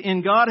faith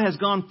in God has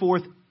gone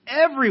forth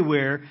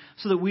everywhere,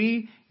 so that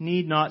we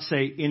need not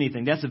say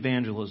anything. That's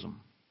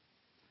evangelism.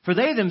 For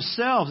they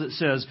themselves, it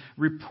says,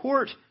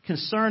 report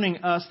concerning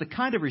us the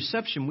kind of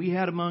reception we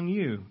had among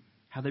you,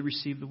 how they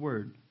received the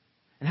word,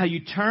 and how you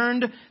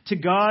turned to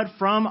God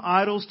from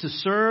idols to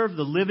serve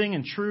the living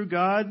and true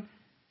God,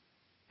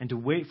 and to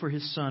wait for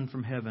His Son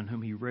from heaven,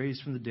 whom He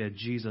raised from the dead,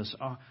 Jesus,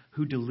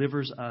 who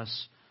delivers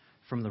us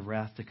from the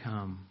wrath to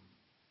come.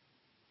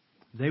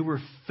 They were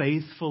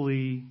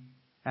faithfully,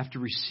 after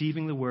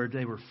receiving the word,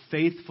 they were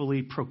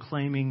faithfully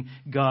proclaiming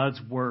God's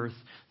worth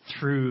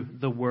through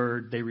the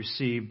word they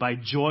received by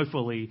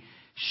joyfully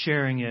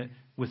sharing it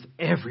with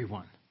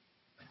everyone.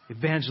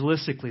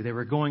 Evangelistically, they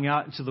were going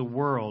out into the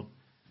world.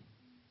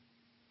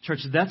 Church,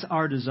 that's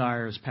our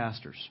desire as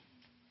pastors.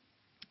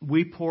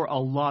 We pour a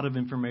lot of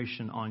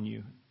information on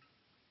you.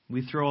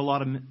 We throw a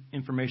lot of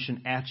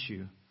information at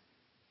you.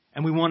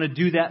 And we want to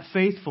do that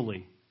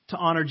faithfully to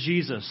honor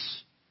Jesus,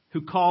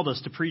 who called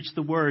us to preach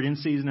the word in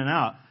season and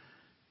out.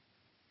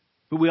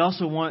 But we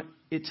also want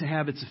it to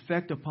have its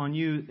effect upon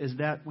you, as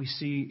that we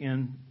see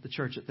in the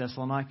church at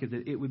Thessalonica,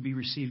 that it would be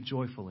received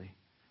joyfully.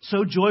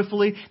 So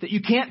joyfully that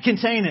you can't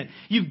contain it.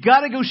 You've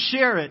got to go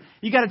share it.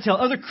 You've got to tell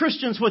other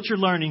Christians what you're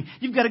learning.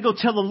 You've got to go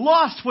tell the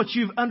lost what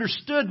you've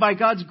understood by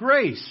God's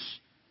grace.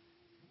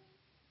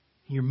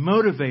 You're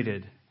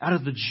motivated out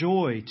of the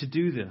joy to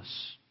do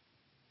this.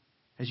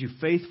 As you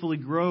faithfully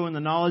grow in the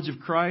knowledge of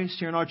Christ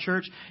here in our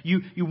church,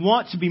 you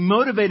want to be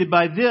motivated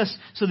by this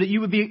so that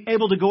you would be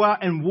able to go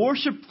out and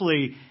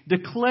worshipfully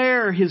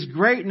declare His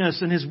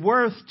greatness and His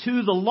worth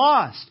to the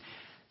lost.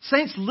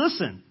 Saints,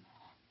 listen.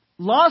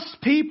 Lost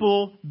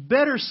people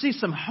better see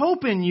some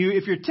hope in you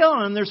if you're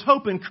telling them there's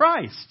hope in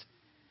Christ.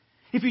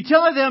 If you're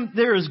telling them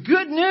there is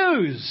good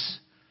news,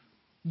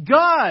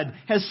 God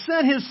has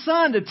sent His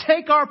Son to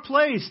take our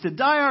place, to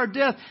die our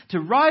death, to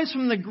rise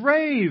from the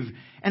grave,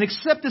 and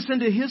accept us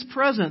into His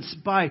presence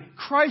by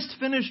Christ's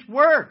finished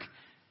work.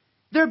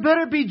 There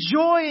better be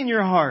joy in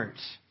your heart.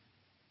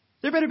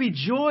 There better be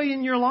joy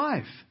in your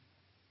life.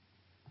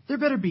 There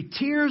better be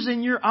tears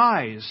in your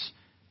eyes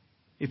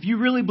if you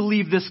really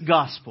believe this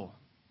gospel.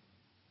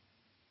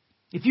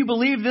 If you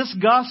believe this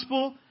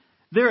gospel,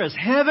 there is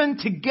heaven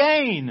to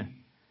gain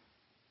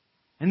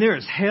and there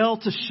is hell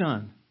to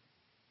shun.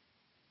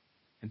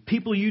 And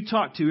people you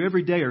talk to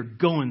every day are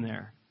going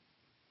there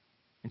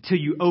until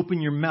you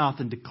open your mouth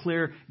and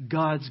declare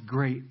God's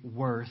great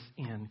worth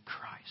in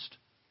Christ.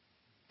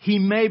 He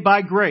may,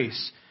 by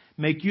grace,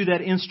 make you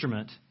that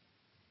instrument,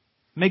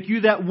 make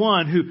you that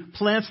one who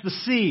plants the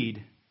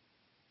seed.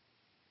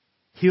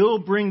 He'll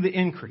bring the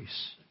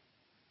increase.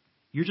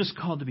 You're just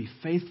called to be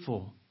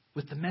faithful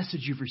with the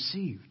message you've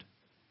received.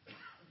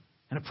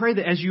 And I pray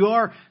that as you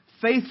are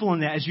faithful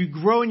in that, as you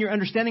grow in your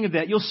understanding of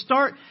that, you'll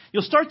start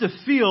to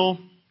feel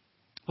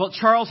what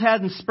Charles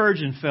Haddon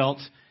Spurgeon felt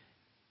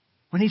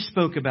when he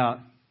spoke about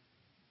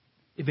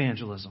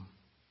evangelism.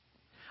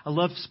 I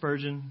love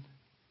Spurgeon.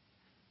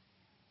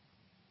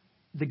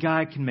 The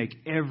guy can make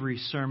every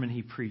sermon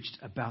he preached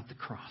about the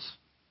cross.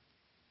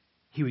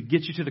 He would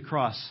get you to the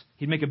cross.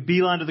 He'd make a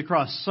beeline to the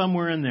cross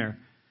somewhere in there.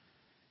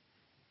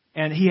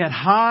 And he had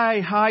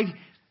high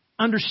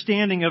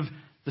understanding of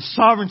the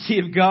sovereignty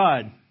of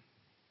God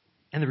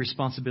and the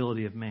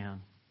responsibility of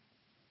man.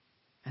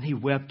 And he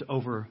wept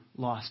over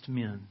lost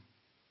men.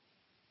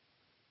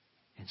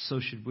 And so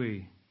should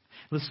we.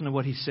 Listen to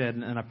what he said,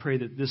 and I pray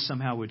that this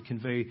somehow would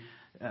convey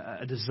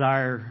a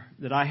desire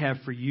that I have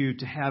for you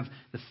to have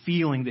the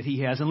feeling that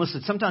he has. And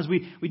listen, sometimes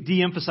we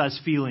de-emphasize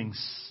feelings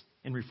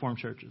in Reformed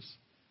churches.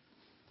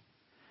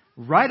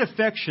 Right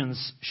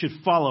affections should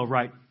follow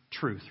right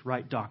truth,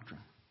 right doctrine.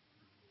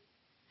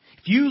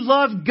 If you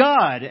love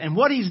God and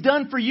what He's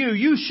done for you,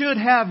 you should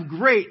have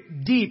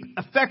great, deep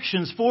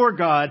affections for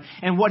God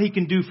and what He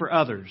can do for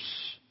others.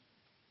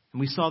 And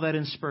we saw that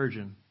in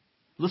Spurgeon.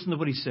 Listen to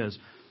what he says.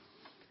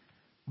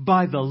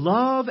 By the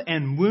love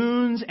and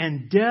wounds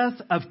and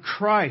death of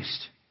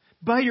Christ,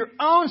 by your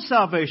own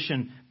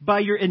salvation, by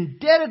your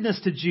indebtedness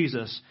to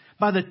Jesus,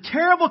 by the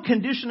terrible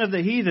condition of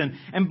the heathen,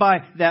 and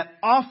by that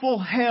awful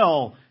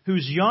hell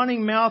whose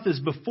yawning mouth is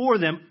before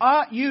them,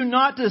 ought you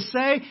not to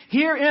say,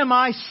 here am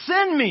I,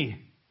 send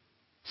me.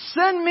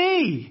 Send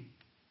me.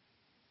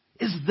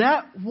 Is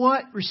that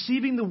what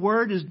receiving the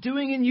word is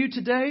doing in you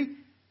today?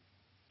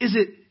 Is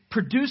it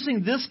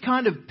producing this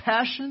kind of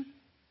passion?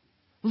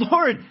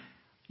 Lord,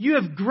 You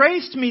have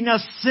graced me, now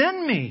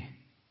send me.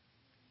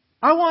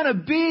 I want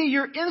to be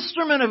your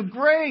instrument of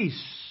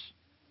grace.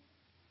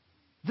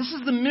 This is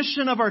the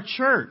mission of our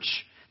church.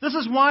 This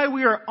is why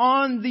we are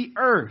on the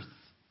earth.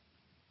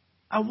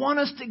 I want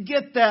us to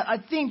get that. I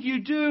think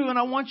you do, and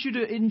I want you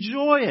to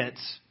enjoy it.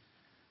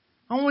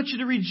 I want you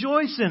to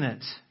rejoice in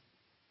it.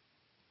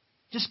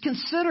 Just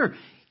consider,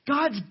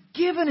 God's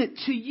given it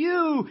to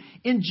you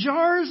in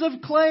jars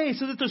of clay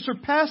so that the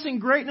surpassing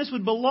greatness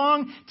would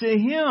belong to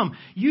Him.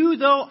 You,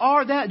 though,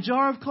 are that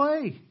jar of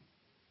clay,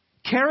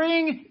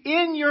 carrying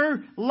in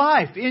your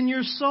life, in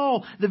your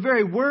soul, the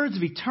very words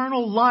of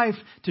eternal life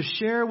to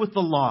share with the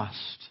lost.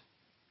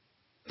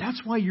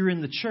 That's why you're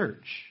in the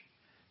church.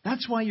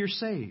 That's why you're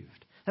saved.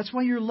 That's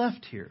why you're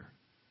left here.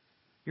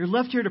 You're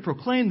left here to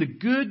proclaim the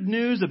good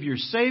news of your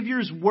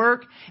Savior's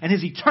work and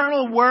His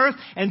eternal worth,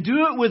 and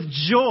do it with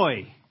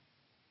joy.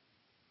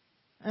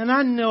 And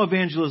I know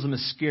evangelism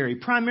is scary,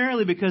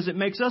 primarily because it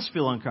makes us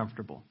feel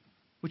uncomfortable,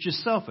 which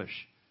is selfish.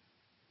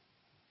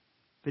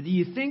 But do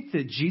you think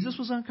that Jesus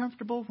was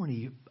uncomfortable when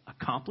He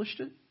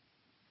accomplished it?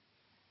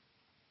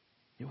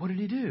 What did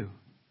He do?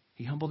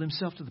 He humbled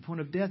Himself to the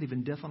point of death,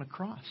 even death on a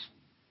cross.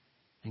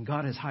 And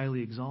God has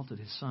highly exalted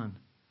His Son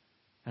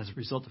as a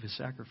result of His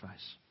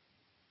sacrifice.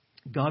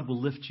 God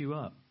will lift you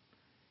up,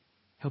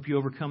 help you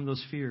overcome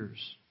those fears,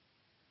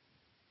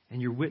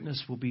 and your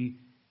witness will be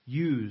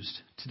used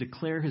to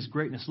declare His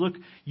greatness. Look,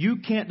 you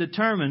can't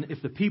determine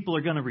if the people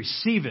are going to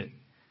receive it.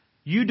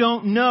 You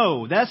don't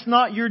know. That's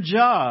not your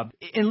job.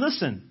 And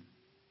listen,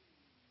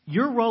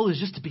 your role is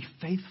just to be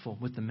faithful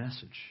with the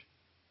message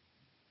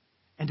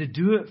and to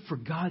do it for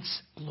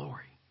God's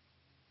glory.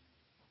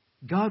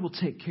 God will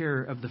take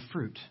care of the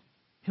fruit.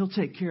 He'll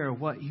take care of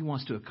what He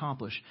wants to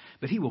accomplish,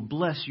 but He will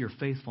bless your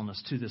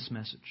faithfulness to this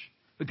message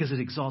because it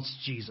exalts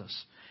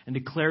Jesus and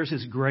declares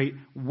His great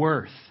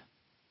worth.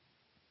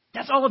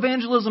 That's all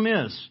evangelism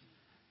is.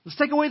 Let's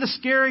take away the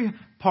scary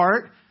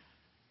part,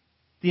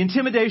 the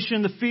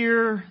intimidation, the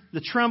fear,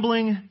 the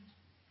trembling.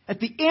 At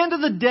the end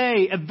of the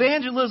day,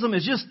 evangelism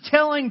is just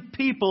telling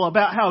people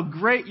about how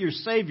great your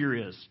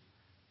Savior is.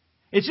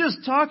 It's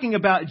just talking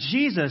about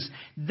Jesus.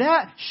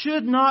 That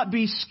should not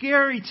be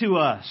scary to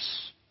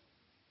us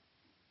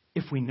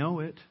if we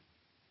know it.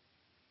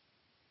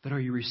 But are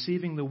you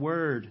receiving the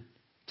Word,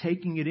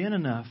 taking it in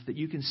enough that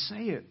you can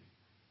say it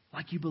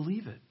like you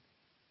believe it?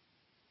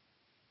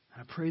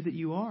 I pray that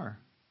you are.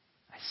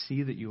 I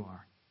see that you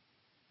are.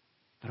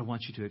 But I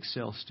want you to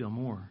excel still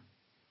more,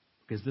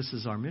 because this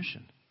is our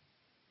mission.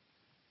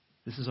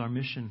 This is our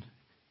mission.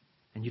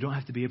 And you don't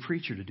have to be a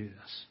preacher to do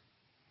this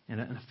in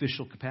an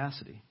official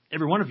capacity.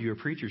 Every one of you are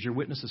preachers. You're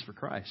witnesses for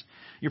Christ.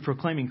 You're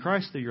proclaiming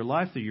Christ through your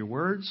life, through your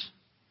words.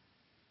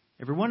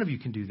 Every one of you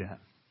can do that.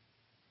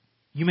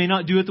 You may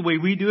not do it the way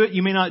we do it.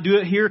 You may not do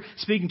it here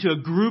speaking to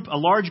a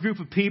large group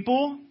of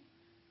people.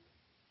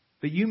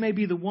 But you may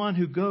be the one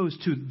who goes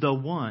to the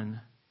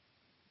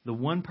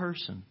one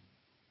person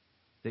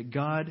that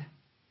God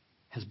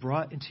has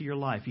brought into your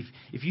life.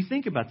 If you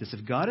think about this,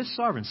 if God is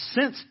sovereign,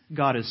 since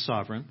God is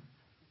sovereign,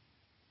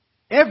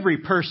 every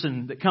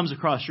person that comes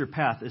across your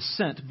path is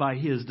sent by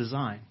His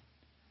design.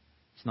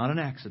 It's not an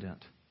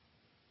accident.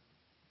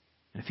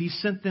 And if He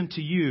sent them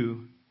to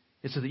you,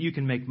 it's so that you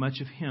can make much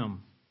of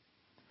Him.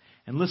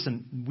 And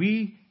listen,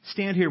 we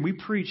stand here, we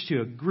preach to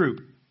a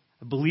group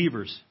of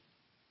believers,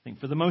 I think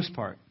for the most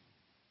part.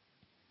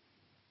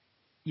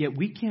 Yet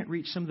we can't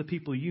reach some of the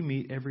people you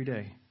meet every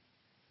day.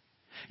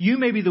 You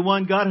may be the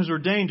one God has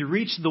ordained to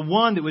reach the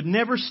one that would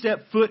never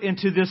step foot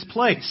into this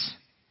place.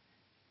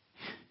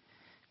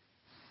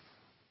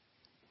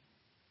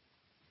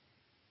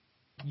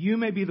 You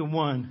may be the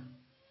one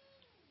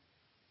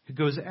who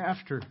goes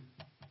after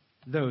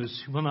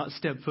those who will not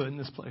step foot in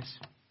this place.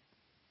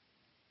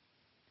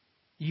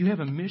 You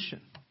have a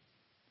mission.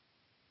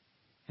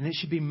 And it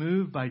should be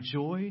moved by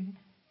joy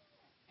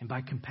and by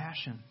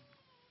compassion.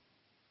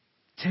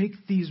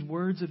 Take these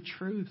words of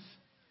truth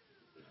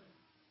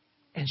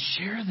and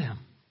share them.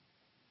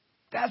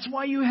 That's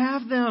why you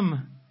have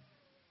them.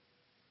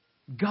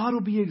 God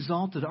will be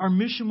exalted. Our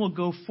mission will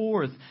go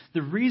forth.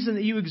 The reason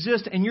that you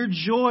exist and your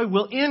joy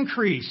will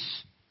increase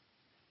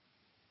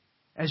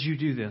as you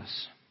do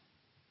this.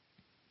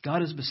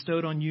 God has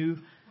bestowed on you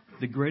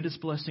the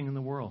greatest blessing in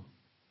the world.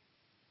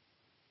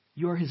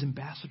 You are His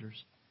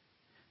ambassadors.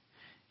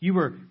 You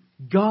are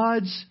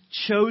God's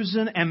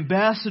chosen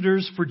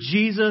ambassadors for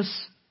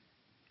Jesus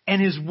and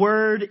His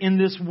Word in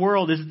this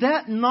world. Is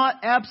that not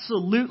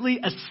absolutely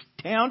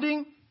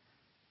astounding?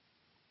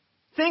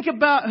 Think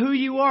about who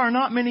you are.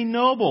 Not many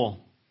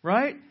noble,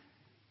 right?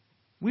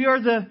 We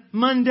are the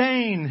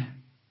mundane.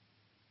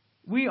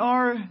 We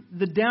are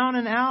the down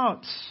and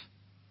out,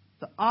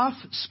 the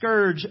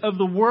offscourge of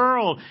the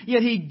world.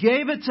 Yet He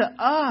gave it to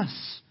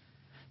us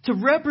to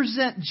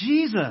represent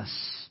Jesus.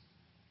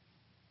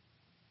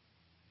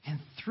 And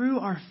through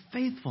our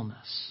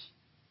faithfulness,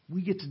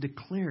 we get to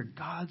declare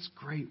God's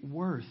great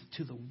worth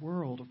to the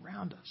world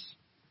around us.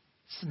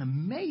 It's an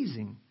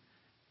amazing,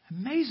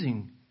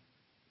 amazing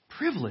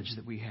privilege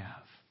that we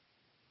have.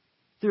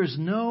 There is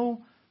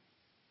no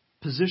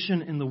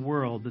position in the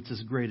world that's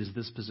as great as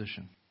this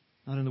position.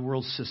 Not in the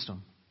world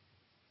system.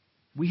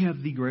 We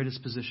have the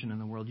greatest position in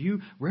the world.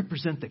 You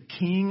represent the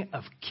King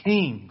of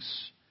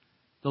Kings,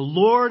 the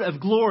Lord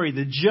of glory,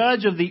 the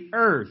Judge of the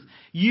earth.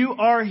 You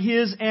are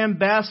His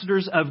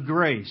ambassadors of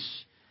grace.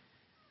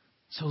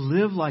 So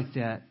live like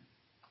that.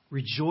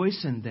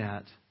 Rejoice in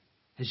that.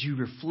 As you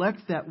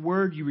reflect that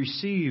word you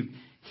received,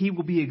 He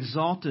will be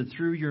exalted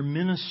through your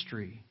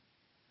ministry.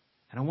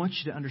 And I want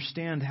you to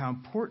understand how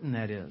important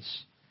that is.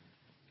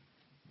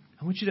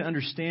 I want you to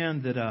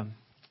understand that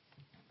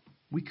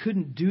we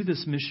couldn't do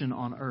this mission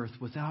on earth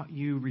without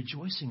you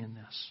rejoicing in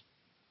this.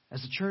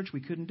 As a church, we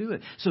couldn't do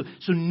it. So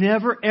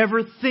never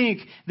ever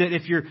think that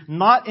if you're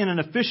not in an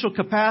official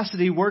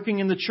capacity working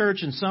in the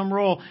church in some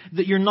role,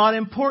 that you're not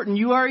important.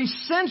 You are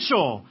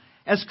essential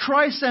as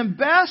Christ's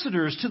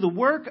ambassadors to the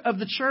work of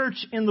the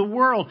church in the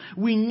world.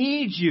 We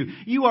need you.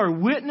 You are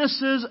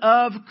witnesses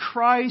of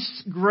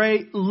Christ's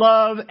great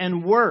love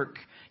and work.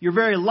 Your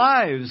very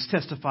lives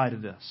testify to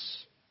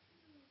this.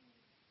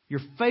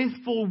 Your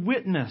faithful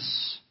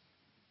witness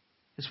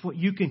is what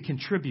you can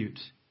contribute.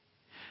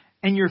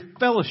 And your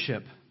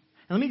fellowship.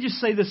 And let me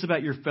just say this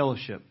about your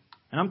fellowship.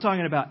 And I'm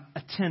talking about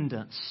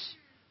attendance.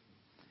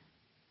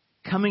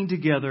 Coming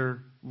together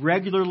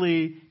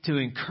regularly to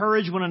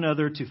encourage one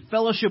another, to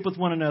fellowship with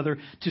one another,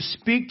 to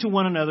speak to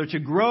one another, to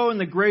grow in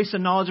the grace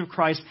and knowledge of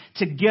Christ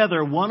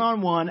together,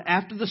 one-on-one,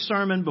 after the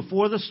sermon,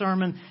 before the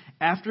sermon,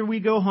 after we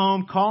go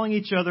home, calling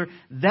each other.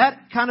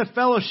 That kind of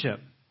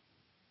fellowship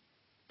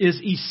is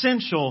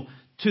essential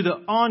to the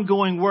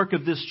ongoing work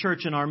of this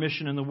church and our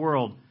mission in the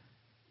world.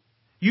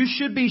 You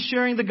should be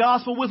sharing the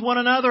gospel with one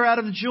another out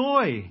of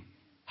joy,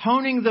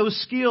 honing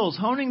those skills,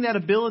 honing that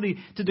ability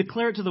to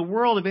declare it to the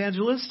world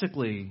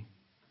evangelistically.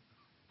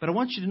 But I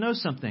want you to know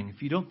something.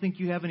 If you don't think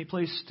you have any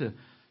place to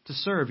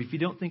serve, if you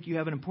don't think you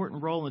have an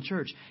important role in the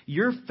church,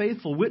 your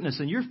faithful witness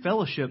and your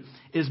fellowship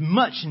is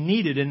much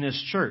needed in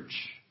this church.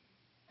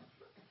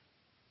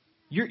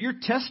 Your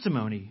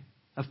testimony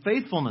of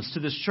faithfulness to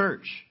this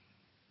church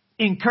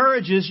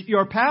encourages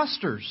your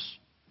pastors.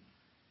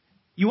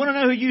 You want to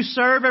know who you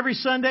serve every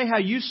Sunday, how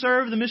you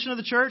serve the mission of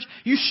the church?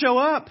 You show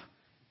up.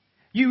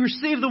 You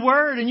receive the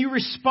word and you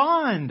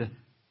respond.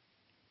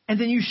 And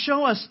then you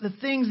show us the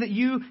things that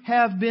you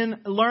have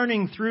been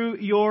learning through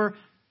your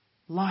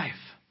life.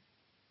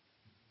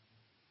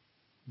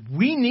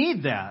 We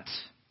need that.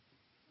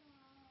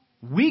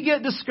 We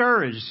get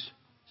discouraged.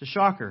 It's a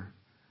shocker.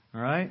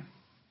 All right?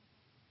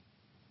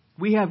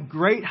 We have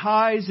great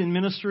highs in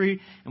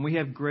ministry and we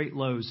have great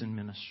lows in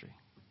ministry.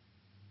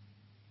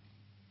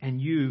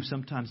 And you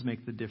sometimes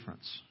make the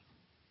difference.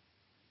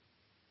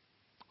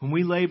 When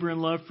we labor in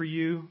love for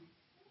you,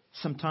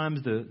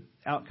 sometimes the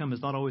outcome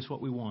is not always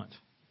what we want.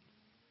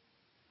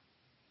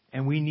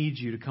 And we need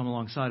you to come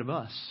alongside of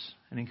us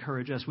and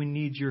encourage us. We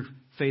need your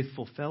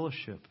faithful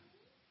fellowship.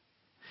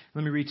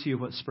 Let me read to you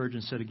what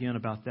Spurgeon said again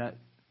about that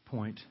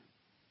point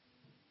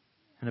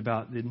and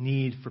about the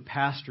need for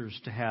pastors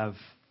to have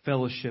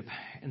fellowship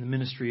in the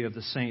ministry of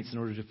the saints in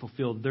order to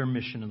fulfill their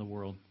mission in the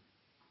world.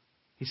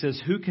 He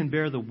says, "Who can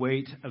bear the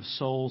weight of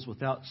souls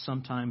without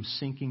sometimes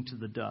sinking to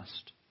the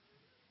dust?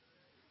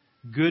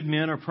 Good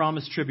men are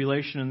promised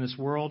tribulation in this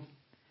world,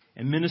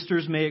 and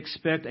ministers may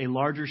expect a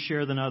larger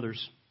share than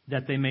others,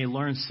 that they may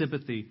learn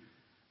sympathy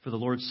for the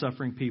Lord's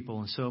suffering people,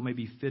 and so may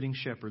be fitting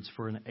shepherds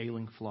for an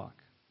ailing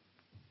flock."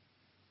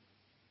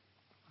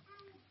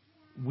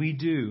 We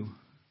do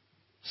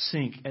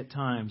sink at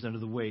times under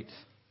the weight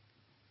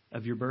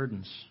of your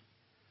burdens,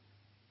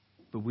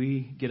 but we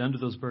get under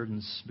those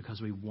burdens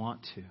because we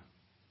want to.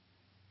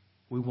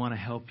 We want to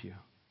help you.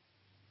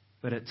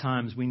 But at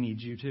times we need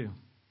you too.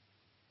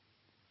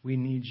 We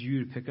need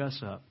you to pick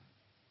us up.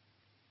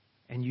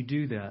 And you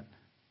do that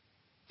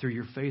through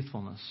your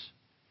faithfulness.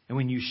 And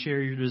when you share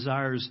your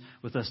desires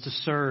with us to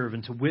serve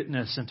and to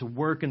witness and to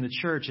work in the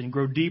church and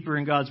grow deeper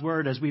in God's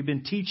Word as we've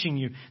been teaching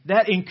you,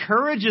 that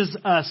encourages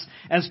us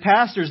as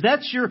pastors.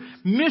 That's your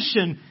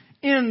mission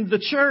in the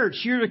church.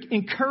 You're to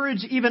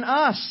encourage even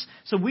us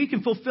so we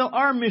can fulfill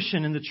our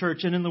mission in the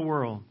church and in the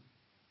world.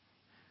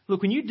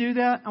 Look, when you do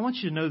that, I want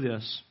you to know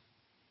this.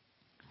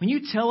 When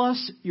you tell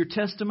us your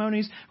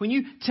testimonies, when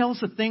you tell us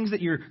the things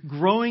that you're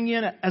growing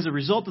in as a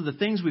result of the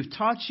things we've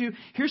taught you,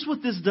 here's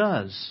what this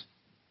does.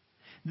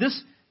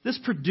 This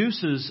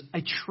produces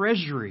a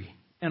treasury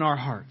in our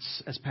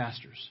hearts as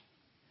pastors.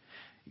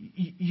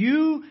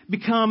 You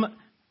become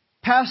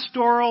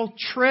pastoral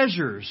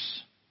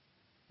treasures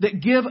that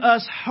give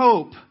us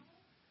hope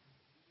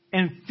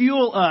and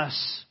fuel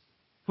us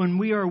when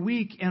we are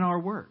weak in our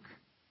work.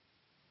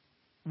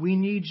 We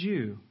need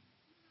you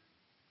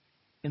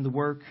in the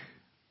work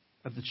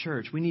of the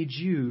church. We need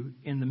you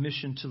in the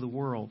mission to the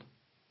world.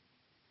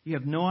 You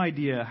have no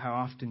idea how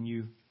often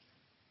you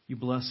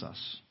bless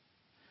us.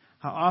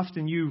 How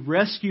often you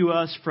rescue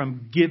us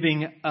from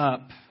giving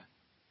up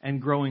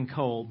and growing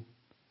cold.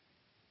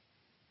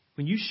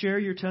 When you share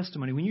your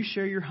testimony, when you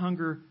share your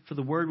hunger for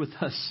the Word with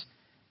us,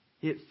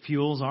 it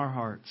fuels our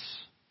hearts,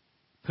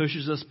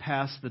 pushes us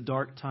past the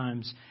dark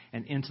times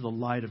and into the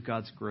light of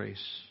God's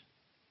grace.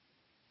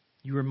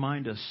 You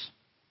remind us,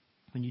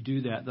 when you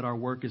do that our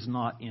work is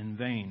not in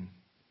vain.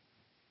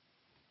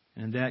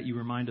 And in that, you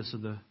remind us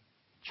of the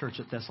church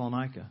at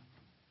Thessalonica.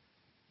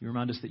 You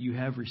remind us that you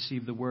have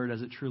received the Word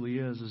as it truly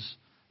is as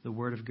the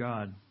Word of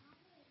God.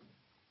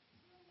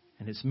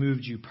 And it's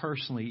moved you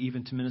personally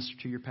even to minister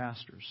to your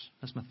pastors.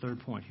 That's my third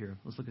point here.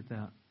 Let's look at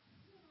that.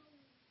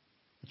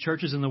 The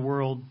church is in the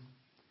world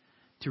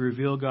to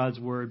reveal God's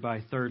Word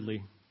by,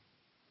 thirdly,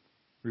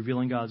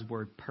 revealing God's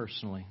Word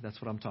personally.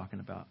 That's what I'm talking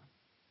about.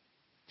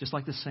 Just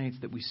like the saints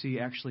that we see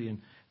actually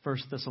in 1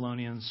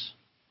 Thessalonians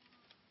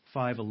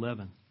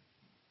 5:11.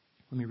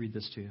 Let me read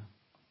this to you.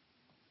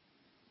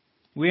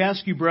 We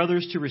ask you,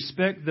 brothers, to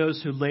respect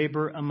those who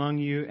labor among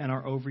you and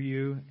are over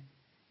you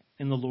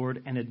in the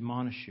Lord and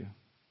admonish you,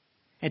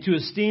 and to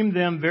esteem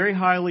them very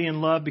highly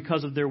in love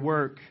because of their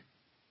work.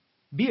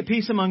 Be at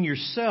peace among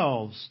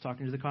yourselves,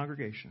 talking to the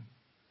congregation.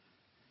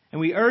 And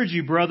we urge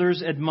you,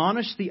 brothers,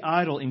 admonish the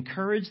idle,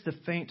 encourage the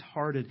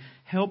faint-hearted,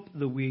 help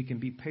the weak,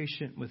 and be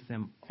patient with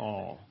them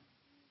all.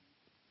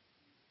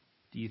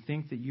 Do you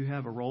think that you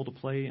have a role to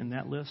play in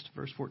that list,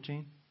 verse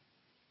 14?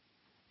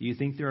 Do you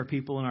think there are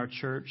people in our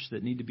church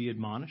that need to be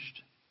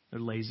admonished? They're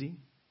lazy?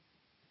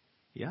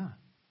 Yeah.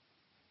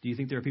 Do you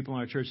think there are people in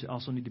our church that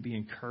also need to be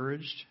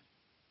encouraged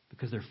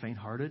because they're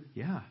faint-hearted?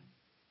 Yeah.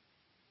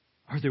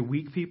 Are there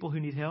weak people who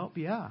need help?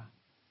 Yeah.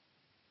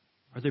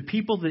 Are there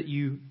people that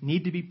you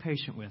need to be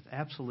patient with?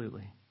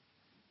 Absolutely.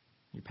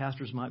 Your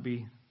pastors might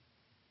be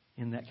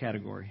in that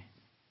category.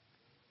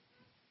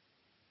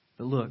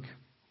 But look,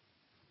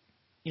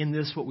 in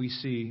this what we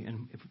see,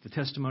 and the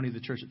testimony of the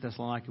church at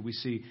Thessalonica, we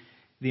see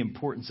the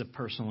importance of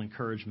personal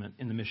encouragement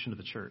in the mission of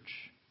the church.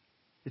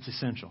 It's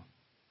essential.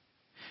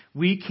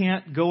 We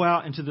can't go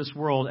out into this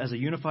world as a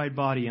unified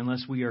body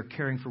unless we are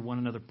caring for one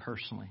another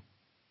personally.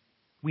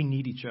 We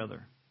need each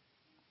other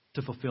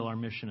to fulfill our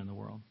mission in the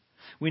world.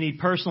 We need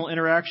personal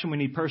interaction. We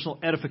need personal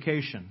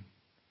edification.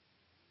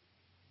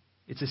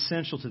 It's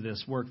essential to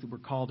this work that we're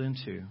called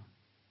into.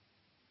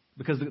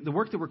 Because the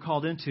work that we're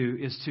called into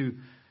is to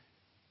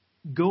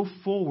go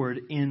forward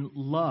in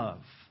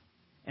love.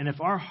 And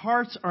if our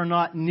hearts are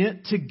not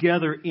knit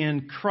together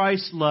in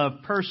Christ's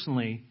love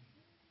personally,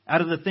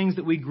 out of the things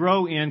that we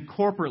grow in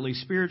corporately,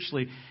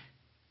 spiritually,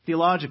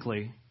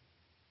 theologically,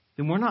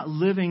 then we're not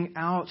living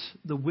out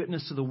the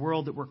witness to the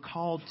world that we're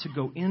called to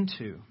go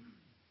into.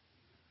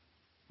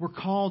 We're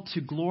called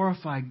to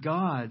glorify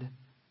God,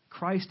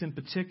 Christ in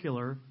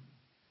particular,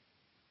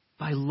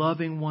 by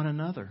loving one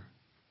another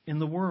in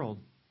the world,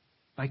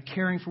 by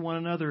caring for one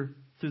another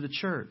through the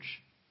church.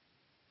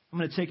 I'm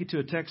going to take you to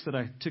a text that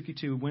I took you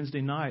to Wednesday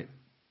night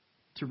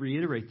to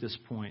reiterate this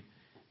point.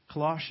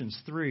 Colossians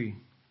 3,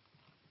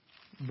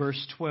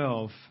 verse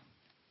 12,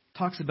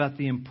 talks about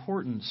the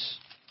importance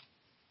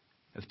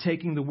of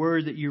taking the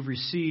word that you've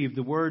received,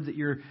 the word that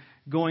you're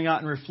going out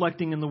and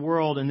reflecting in the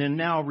world, and then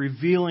now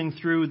revealing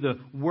through the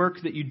work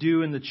that you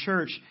do in the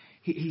church.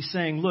 He's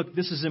saying, look,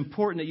 this is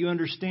important that you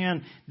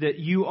understand that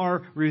you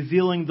are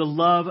revealing the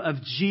love of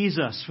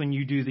Jesus when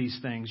you do these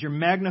things. You're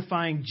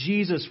magnifying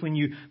Jesus when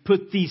you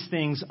put these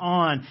things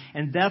on.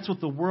 And that's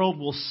what the world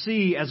will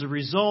see as a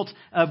result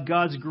of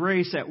God's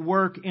grace at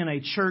work in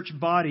a church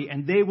body.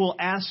 And they will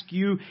ask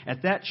you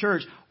at that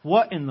church,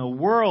 what in the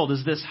world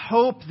is this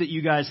hope that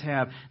you guys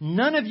have?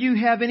 None of you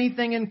have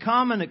anything in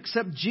common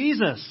except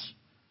Jesus.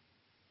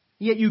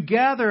 Yet you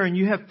gather and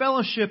you have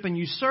fellowship and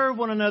you serve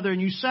one another and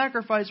you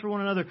sacrifice for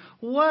one another.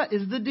 What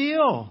is the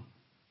deal?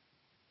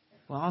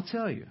 Well, I'll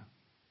tell you.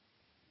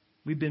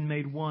 We've been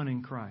made one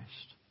in Christ.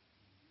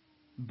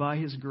 By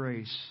His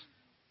grace,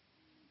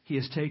 He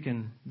has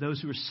taken those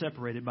who are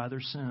separated by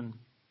their sin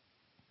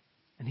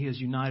and He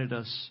has united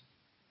us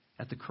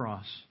at the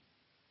cross.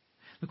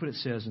 Look what it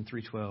says in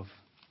 3:12.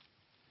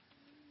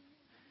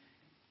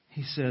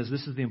 He says,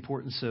 this is the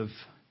importance of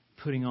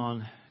putting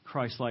on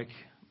Christ-like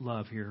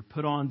love here.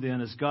 Put on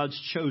then as God's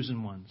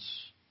chosen ones,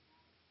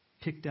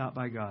 picked out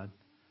by God,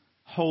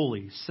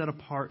 holy, set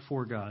apart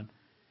for God,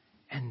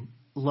 and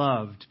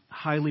loved,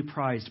 highly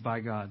prized by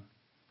God.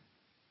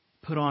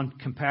 Put on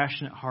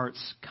compassionate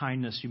hearts,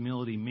 kindness,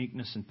 humility,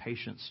 meekness, and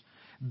patience,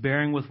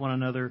 bearing with one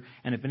another,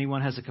 and if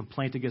anyone has a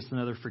complaint against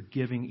another,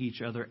 forgiving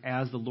each other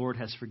as the Lord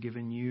has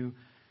forgiven you,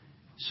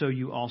 so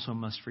you also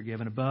must forgive.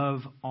 And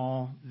above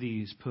all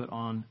these, put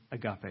on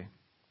agape,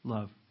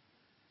 love,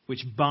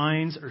 which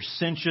binds or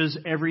cinches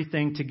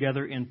everything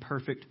together in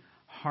perfect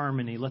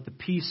harmony. Let the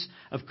peace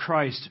of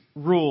Christ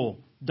rule,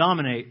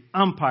 dominate,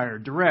 umpire,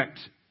 direct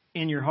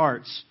in your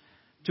hearts,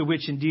 to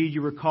which indeed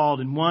you were called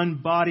in one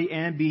body,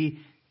 and be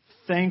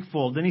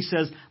thankful. Then he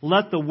says,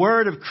 let the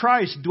word of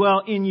Christ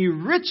dwell in you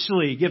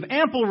richly. Give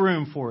ample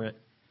room for it.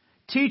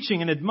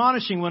 Teaching and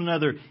admonishing one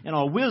another in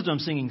all wisdom,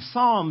 singing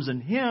psalms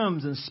and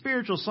hymns and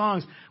spiritual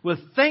songs with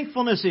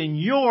thankfulness in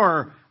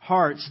your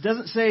hearts. It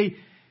doesn't say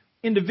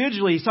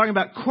individually, he's talking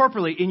about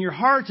corporately, in your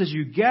hearts as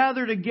you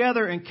gather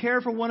together and care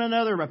for one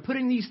another by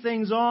putting these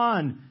things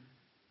on.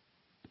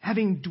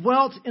 Having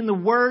dwelt in the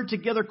Word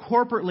together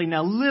corporately,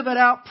 now live it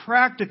out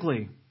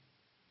practically.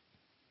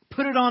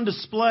 Put it on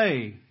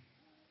display.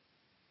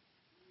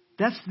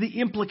 That's the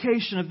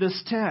implication of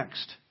this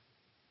text.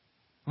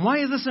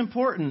 Why is this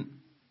important?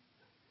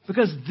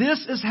 Because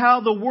this is how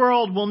the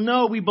world will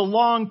know we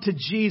belong to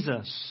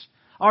Jesus.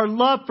 Our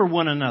love for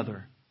one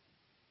another.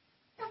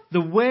 The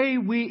way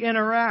we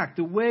interact,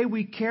 the way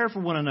we care for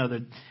one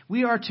another.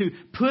 We are to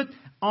put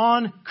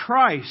on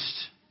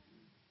Christ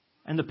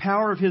and the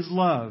power of His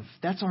love.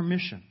 That's our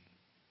mission.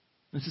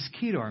 This is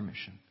key to our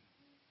mission.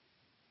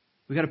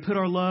 We've got to put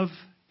our love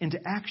into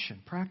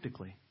action,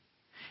 practically.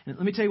 And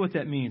let me tell you what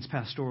that means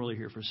pastorally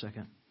here for a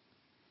second.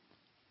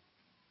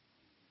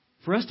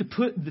 For us to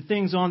put the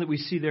things on that we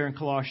see there in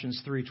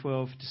Colossians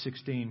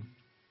 3:12-16,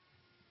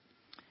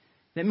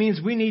 that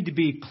means we need to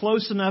be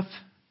close enough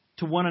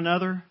to one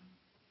another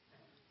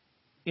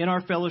in our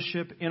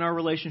fellowship, in our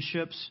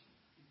relationships,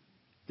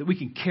 that we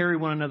can carry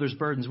one another's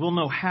burdens. We'll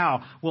know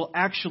how. We'll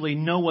actually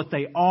know what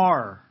they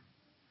are.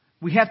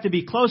 We have to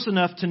be close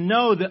enough to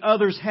know that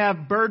others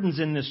have burdens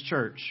in this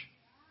church.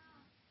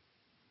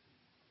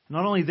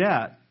 Not only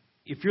that,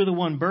 if you're the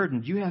one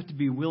burdened, you have to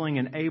be willing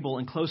and able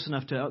and close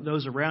enough to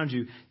those around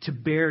you to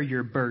bear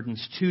your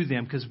burdens to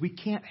them, because we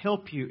can't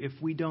help you if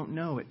we don't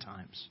know at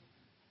times.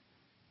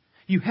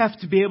 You have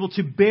to be able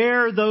to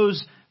bear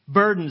those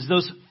burdens,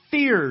 those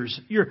fears,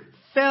 your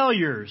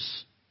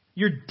failures,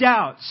 your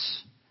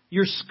doubts,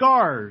 your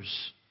scars.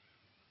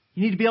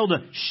 You need to be able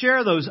to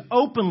share those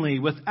openly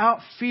without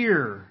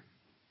fear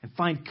and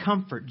find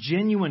comfort,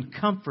 genuine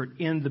comfort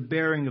in the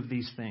bearing of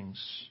these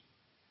things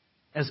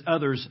as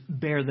others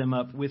bear them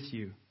up with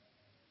you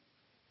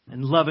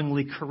and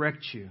lovingly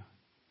correct you,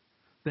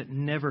 but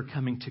never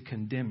coming to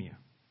condemn you.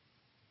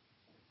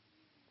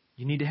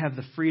 You need to have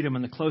the freedom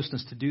and the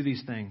closeness to do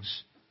these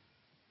things,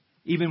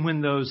 even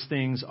when those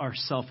things are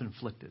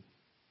self-inflicted,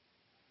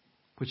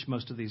 which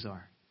most of these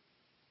are.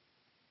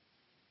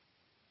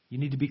 You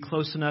need to be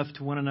close enough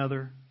to one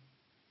another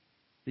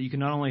that you can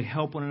not only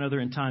help one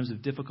another in times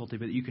of difficulty,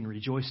 but that you can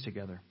rejoice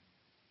together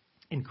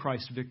in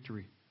Christ's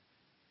victory.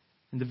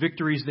 And the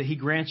victories that He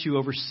grants you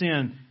over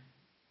sin,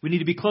 we need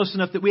to be close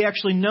enough that we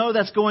actually know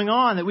that's going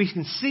on, that we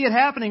can see it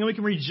happening, and we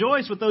can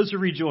rejoice with those who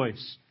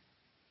rejoice.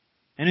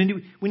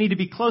 And we need to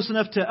be close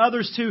enough to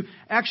others to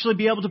actually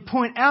be able to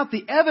point out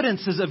the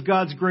evidences of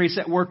God's grace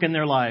at work in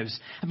their lives.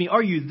 I mean,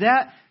 are you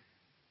that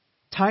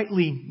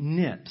tightly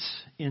knit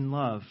in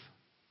love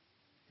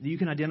that you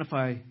can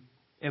identify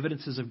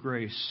evidences of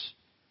grace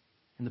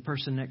in the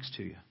person next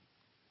to you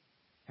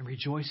and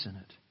rejoice in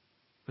it?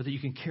 Or that you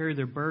can carry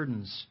their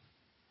burdens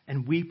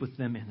and weep with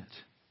them in it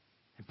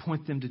and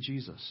point them to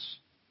Jesus.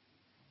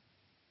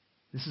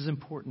 This is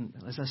important.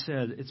 As I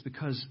said, it's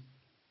because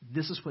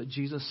this is what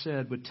Jesus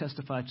said would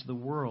testify to the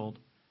world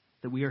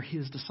that we are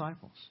His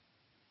disciples.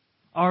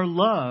 Our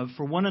love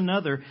for one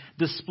another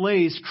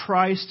displays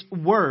Christ's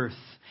worth.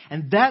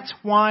 And that's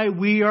why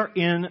we are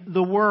in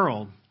the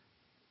world.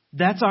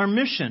 That's our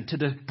mission, to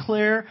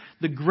declare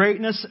the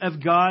greatness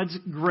of God's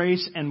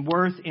grace and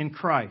worth in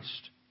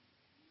Christ.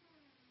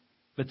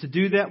 But to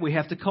do that, we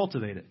have to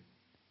cultivate it.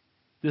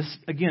 This,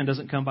 again,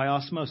 doesn't come by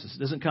osmosis. It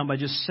doesn't come by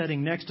just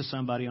sitting next to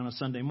somebody on a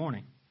Sunday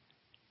morning.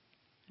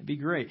 It'd be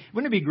great.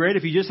 Wouldn't it be great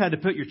if you just had to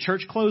put your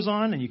church clothes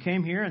on and you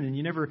came here and then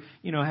you never,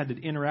 had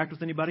to interact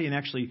with anybody and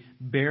actually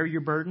bear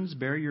your burdens,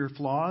 bear your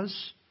flaws?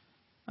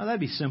 Oh, that'd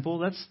be simple.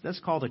 That's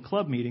called a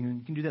club meeting, and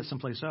you can do that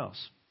someplace else.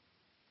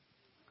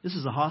 This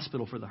is a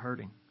hospital for the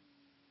hurting.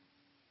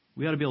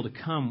 We ought to be able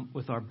to come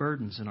with our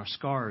burdens and our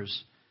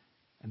scars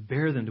and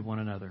bear them to one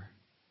another.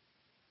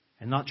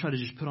 And not try to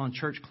just put on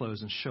church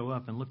clothes and show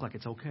up and look like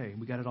it's okay.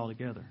 We got it all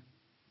together.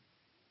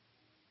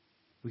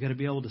 We got to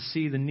be able to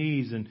see the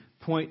needs and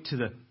point to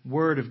the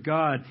Word of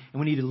God.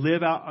 And we need to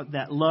live out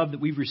that love that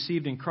we've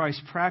received in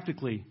Christ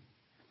practically.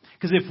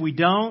 Because if we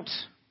don't,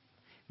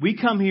 we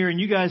come here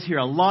and you guys hear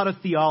a lot of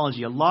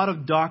theology, a lot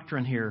of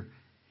doctrine here.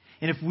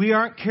 And if we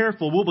aren't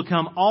careful, we'll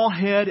become all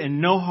head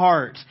and no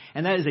heart.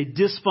 And that is a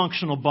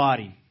dysfunctional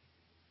body.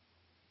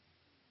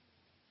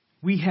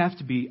 We have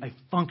to be a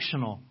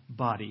functional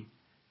body.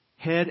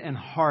 Head and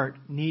heart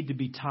need to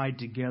be tied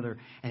together,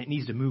 and it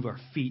needs to move our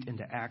feet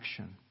into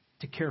action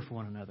to care for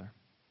one another.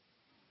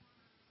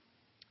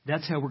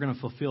 That's how we're going to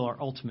fulfill our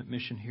ultimate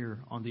mission here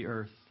on the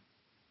earth,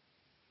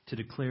 to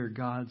declare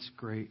God's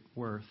great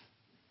worth.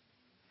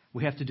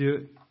 We have to do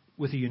it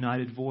with a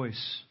united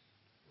voice.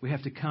 We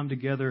have to come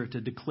together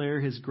to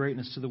declare His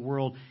greatness to the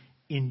world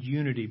in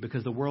unity,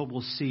 because the world will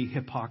see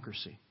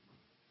hypocrisy.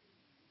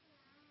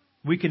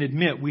 We can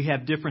admit we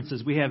have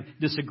differences, we have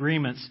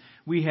disagreements,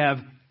 we have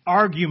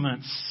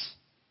arguments,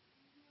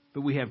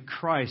 but we have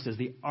Christ as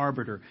the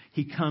arbiter.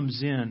 He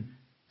comes in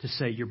to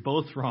say, you're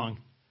both wrong.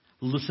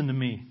 Listen to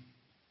me.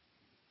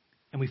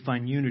 And we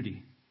find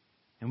unity.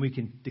 And we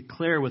can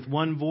declare with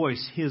one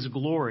voice His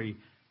glory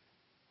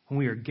when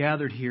we are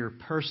gathered here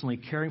personally,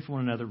 caring for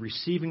one another,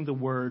 receiving the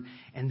Word,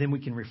 and then we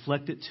can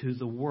reflect it to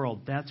the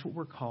world. That's what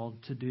we're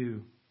called to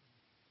do.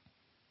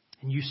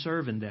 And you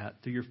serve in that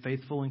through your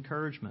faithful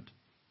encouragement,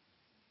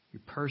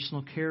 your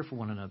personal care for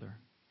one another.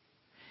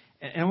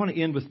 And I want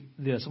to end with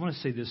this. I want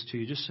to say this to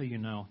you, just so you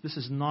know. This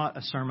is not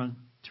a sermon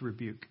to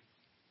rebuke.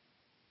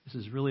 This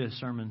is really a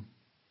sermon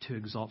to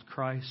exalt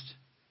Christ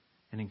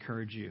and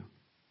encourage you.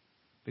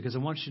 Because I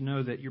want you to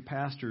know that your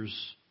pastors,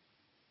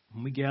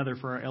 when we gather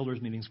for our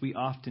elders meetings, we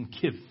often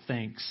give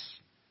thanks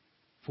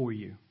for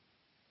you.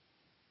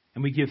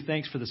 And we give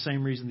thanks for the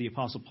same reason the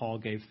Apostle Paul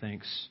gave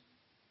thanks.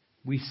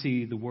 We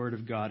see the Word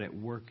of God at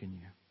work in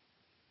you.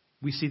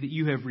 We see that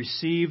you have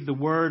received the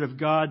Word of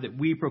God that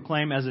we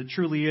proclaim as it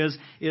truly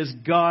is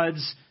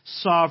God's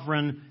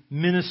sovereign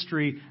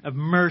ministry of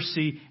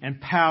mercy and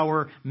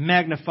power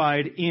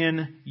magnified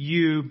in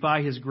you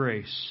by His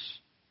grace.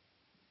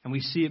 And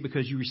we see it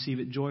because you receive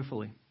it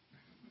joyfully.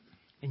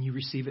 And you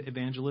receive it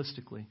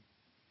evangelistically.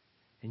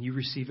 And you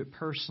receive it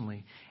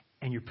personally.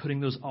 And you're putting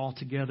those all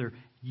together.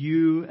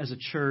 You as a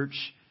church,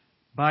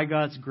 by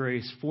God's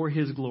grace, for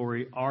His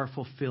glory, are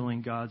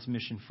fulfilling God's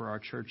mission for our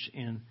church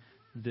in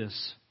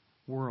this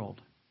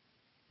world.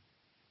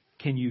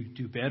 Can you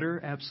do better?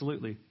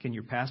 Absolutely. Can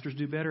your pastors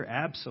do better?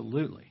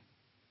 Absolutely.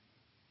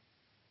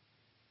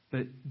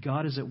 But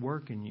God is at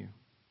work in you.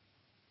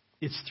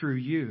 It's through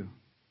you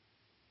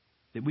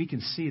that we can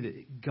see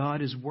that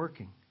God is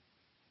working.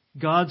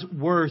 God's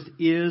worth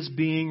is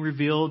being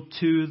revealed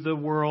to the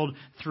world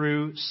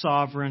through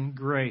sovereign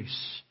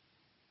grace.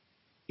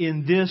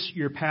 In this,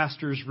 your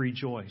pastors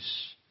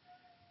rejoice.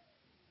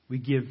 We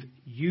give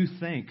you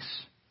thanks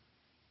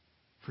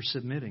for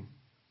submitting.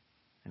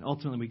 And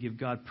ultimately, we give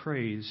God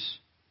praise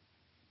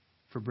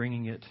for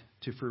bringing it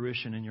to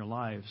fruition in your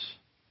lives.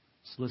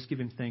 So let's give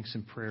Him thanks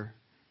in prayer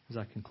as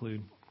I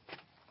conclude.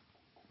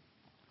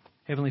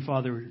 Heavenly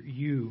Father,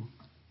 You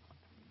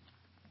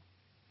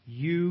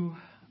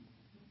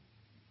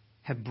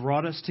have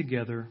brought us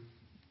together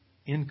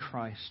in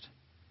Christ,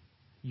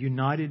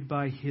 united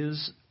by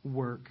His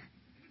work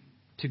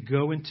to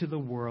go into the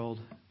world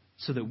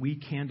so that we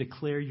can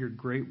declare Your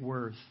great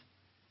worth.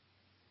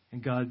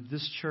 And God,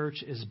 this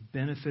church is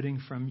benefiting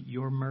from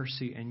Your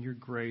mercy and Your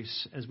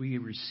grace. As we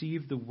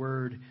receive the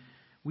Word,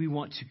 we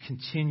want to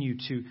continue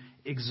to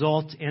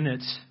exalt in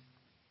it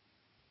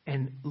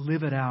and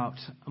live it out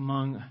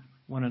among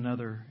one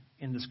another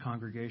in this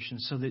congregation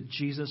so that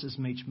Jesus is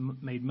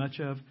made much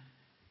of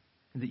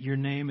and that Your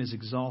name is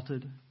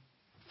exalted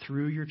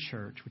through Your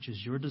church, which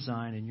is Your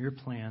design and Your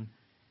plan,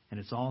 and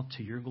it's all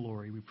to Your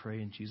glory, we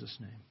pray in Jesus'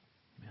 name.